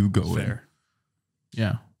 you go about. in. Fair.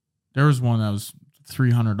 Yeah. There was one that was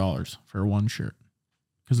 $300 for one shirt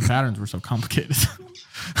because the patterns were so complicated.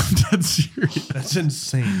 I'm dead serious. That's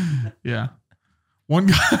insane. Yeah. One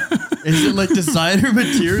guy. Is it like designer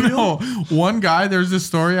material? No, one guy, there's this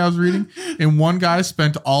story I was reading, and one guy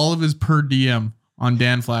spent all of his per diem on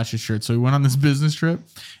Dan Flash's shirt. So he went on this business trip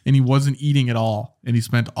and he wasn't eating at all. And he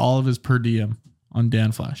spent all of his per diem on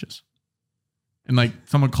Dan Flash's. And like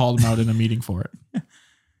someone called him out in a meeting for it.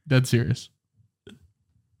 Dead serious.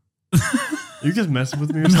 Are you guys messing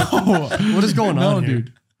with me or something? No. What is going on here?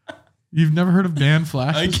 dude. You've never heard of Dan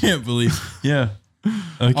Flash? I can't believe. Yeah.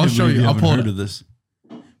 I'll show you. I'll haven't pull it heard up. of this.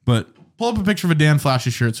 But Pull up a picture of a Dan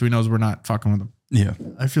Flash's shirt so he knows we're not fucking with him. yeah.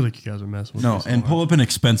 I feel like you guys are messing with me. No, so and hard. pull up an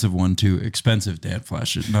expensive one too. Expensive Dan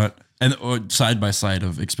Flashes, not and or side by side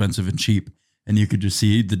of expensive and cheap, and you could just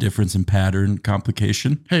see the difference in pattern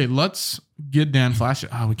complication. Hey, let's get Dan Flash.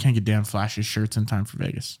 Oh, we can't get Dan Flash's shirts in time for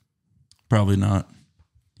Vegas. Probably not.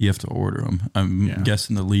 You have to order them. I'm Yeah.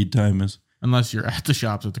 guessing the lead time is Unless you're at the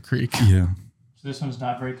shops at the creek. yeah. So this one's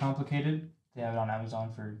not very complicated. They have it on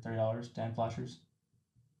Amazon for $30. Dan Flashers.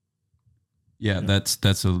 Yeah, that's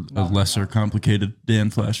a Not lesser very complicated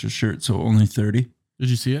Dan Flashes shirt, so only 30. Did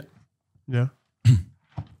you see it? Yeah.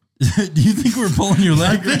 Do you think we're pulling your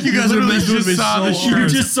leg? I think you guys are literally messing with me just saw so the You hard.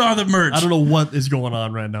 just saw the merch. I don't know what is going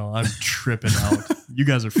on right now. I'm tripping out. You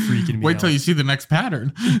guys are freaking me Wait out. till you see the next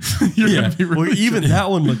pattern. You're Yeah. gonna be Well, really even tripped.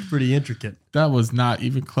 that one looked pretty intricate. That was not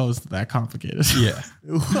even close to that complicated. Yeah,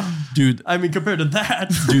 dude. I mean, compared to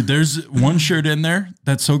that, Dude, there's one shirt in there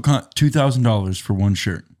that's so $2,000 for one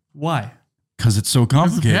shirt why? because it's so The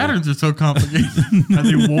complicated. patterns are so complicated. Are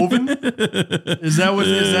they woven? Is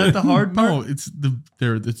that the hard part? No, it's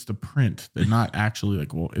the print. They're not actually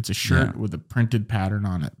like, well, it's a shirt with a printed pattern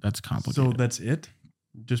on it. That's So complicated. that's it?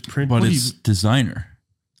 Just print. But what do it's designer.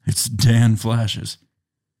 It's Dan Flashes.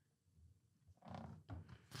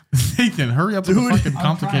 Nathan, hurry up with the Dude, fucking I'm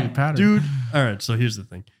complicated trying. pattern. Dude, all right, so here's the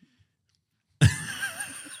thing. Dude,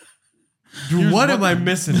 Here's what what- am I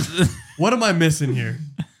missing? What am I missing here?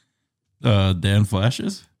 Dan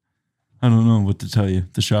Flashes? I don't know what to tell you.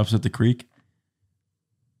 The shop's at the creek.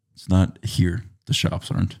 It's not here. The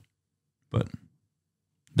shops aren't. But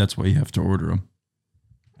that's why you have to order them.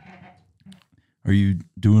 Are you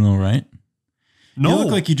doing all right? No, You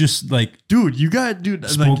look like you just dude, you got dude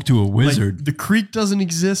spoke to a like, wizard. the creek doesn't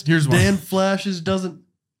exist. Here's one. Dan Flashes doesn't.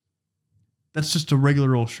 That's just a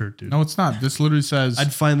regular old shirt, dude. No, it's not. This literally says.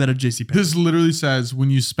 I'd find that at JC Penney. This literally says when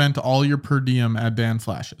you spent all your per diem at Dan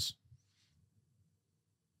Flashes.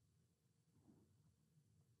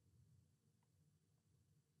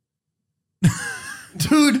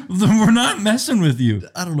 Dude, We're not messing with you.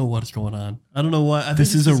 I don't know what's going on. I don't know why. I think This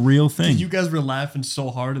it's is a just- real thing. You guys were laughing so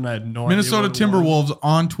hard, and I had no Minnesota idea. what it was. Timberwolves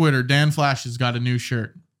on Twitter. Dan Flash has got a new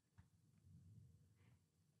shirt.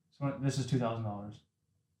 So this is $2,000.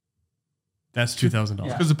 That's $2,000.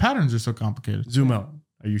 Yeah. Because the patterns are so complicated. Zoom out.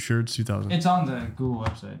 Are you sure it's 2,000? It's on the Google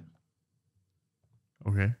website.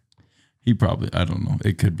 Okay. He probably, I don't know.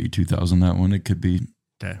 It could be 2,000 that one. It could be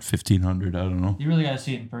Okay. 1,500. I don't know. You really got to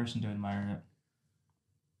see it in person to admire it.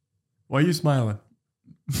 Why are you smiling,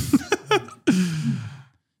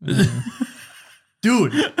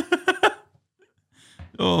 dude?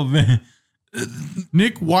 Oh, man.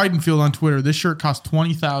 Nick Weidenfield on Twitter. This shirt cost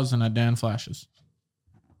 $20,000 at Dan Flashes.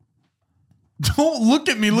 Don't look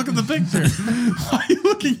at me. Look at the picture. Why are you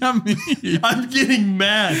looking at me? I'm getting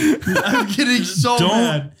mad. I'm getting so Don't-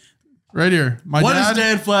 mad. Right here. What is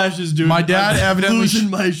Dan Flashes doing? My dad I'm evidently losing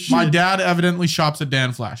my shit. My dad evidently shops at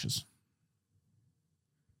Dan Flashes.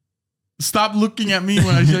 Stop looking at me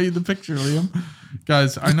when I show you the picture, Liam.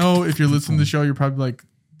 Guys, I know if you're listening to the show, you're probably like,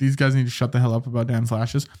 these guys need to shut the hell up about Dan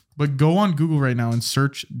Flashes. But go on Google right now and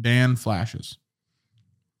search Dan Flashes.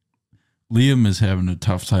 Liam is having a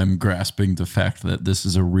tough time grasping the fact that this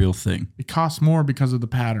is a real thing. It costs more because of the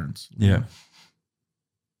patterns. Yeah.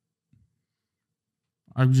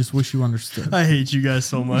 I just wish you understood. I hate you guys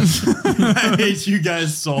so much. I hate you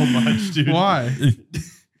guys so much, dude. Why?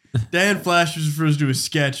 Dan Flash refers to a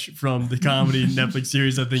sketch from the comedy Netflix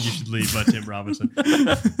series "I Think You Should Leave" by Tim Robinson.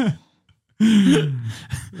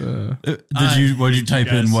 What did you type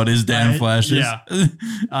in? guys. What is Dan Flashes? Yeah.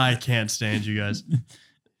 I can't stand you guys,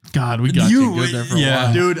 God, we got you good there for a yeah.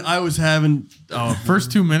 while. dude. I was having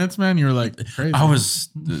First 2 minutes, man, you were like crazy. I was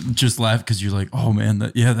just laughing because you're like, oh man,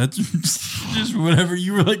 that's just whatever.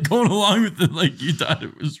 You were like going along with it, like you thought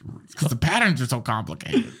it was real. because the patterns are so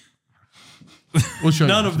complicated. We'll show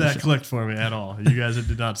none you of that clicked for me at all. You guys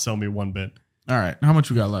did not sell me one bit. All right, how much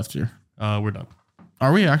we got left here? We're done.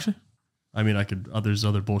 Are we actually? I mean, I could. There's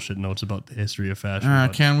other bullshit notes about the history of fashion.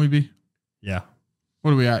 but Can we be? yeah,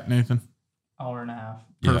 What are we at, Nathan? Hour and a half.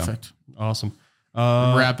 Yeah. Perfect. awesome.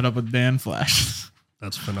 Wrap it up with Dan Flash.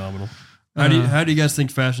 That's phenomenal. How do you guys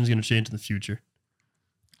think fashion is going to change in the future?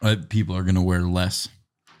 People are going to wear less.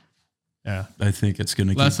 Yeah, I think it's going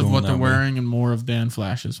to Less keep of going what they're that way. wearing and more of Dan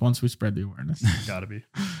flashes once we spread the awareness. gotta be.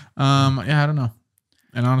 Yeah, I don't know.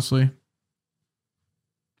 And honestly,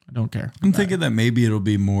 I don't care. I'm thinking that maybe it'll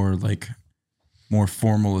be more like more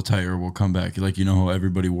formal attire will come back. Like, you know how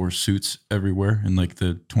everybody wore suits everywhere in like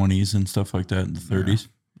the 20s and stuff like that in the 30s?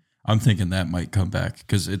 I'm thinking that might come back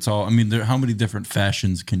because it's all, I mean, how many different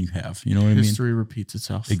fashions can you have? You know what I mean? History repeats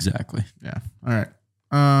itself. Exactly. Yeah. All right.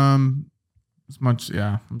 I'm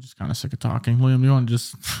just kind of sick of talking. Liam, you want to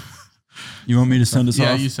just You want me to send us off?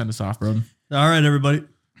 Yeah, you send us off, bro. All right, everybody.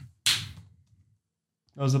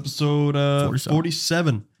 That was episode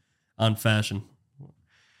 47 on fashion.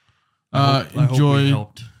 I hope we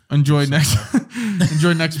helped. Enjoy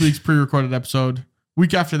next week's pre-recorded episode.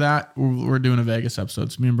 Week after that, we're doing a Vegas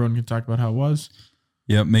episode, so me and Broden can talk about how it was.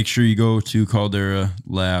 Yeah, make sure you go to Caldera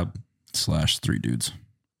Lab/3 Dudes.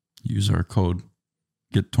 Use our code.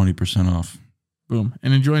 Get 20% off. Boom.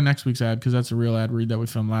 And enjoy next week's ad because that's a real ad read that we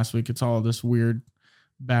filmed last week. It's all of this weird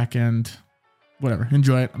back end, whatever.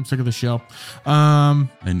 Enjoy it. I'm sick of the show. I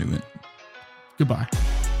knew it. Goodbye.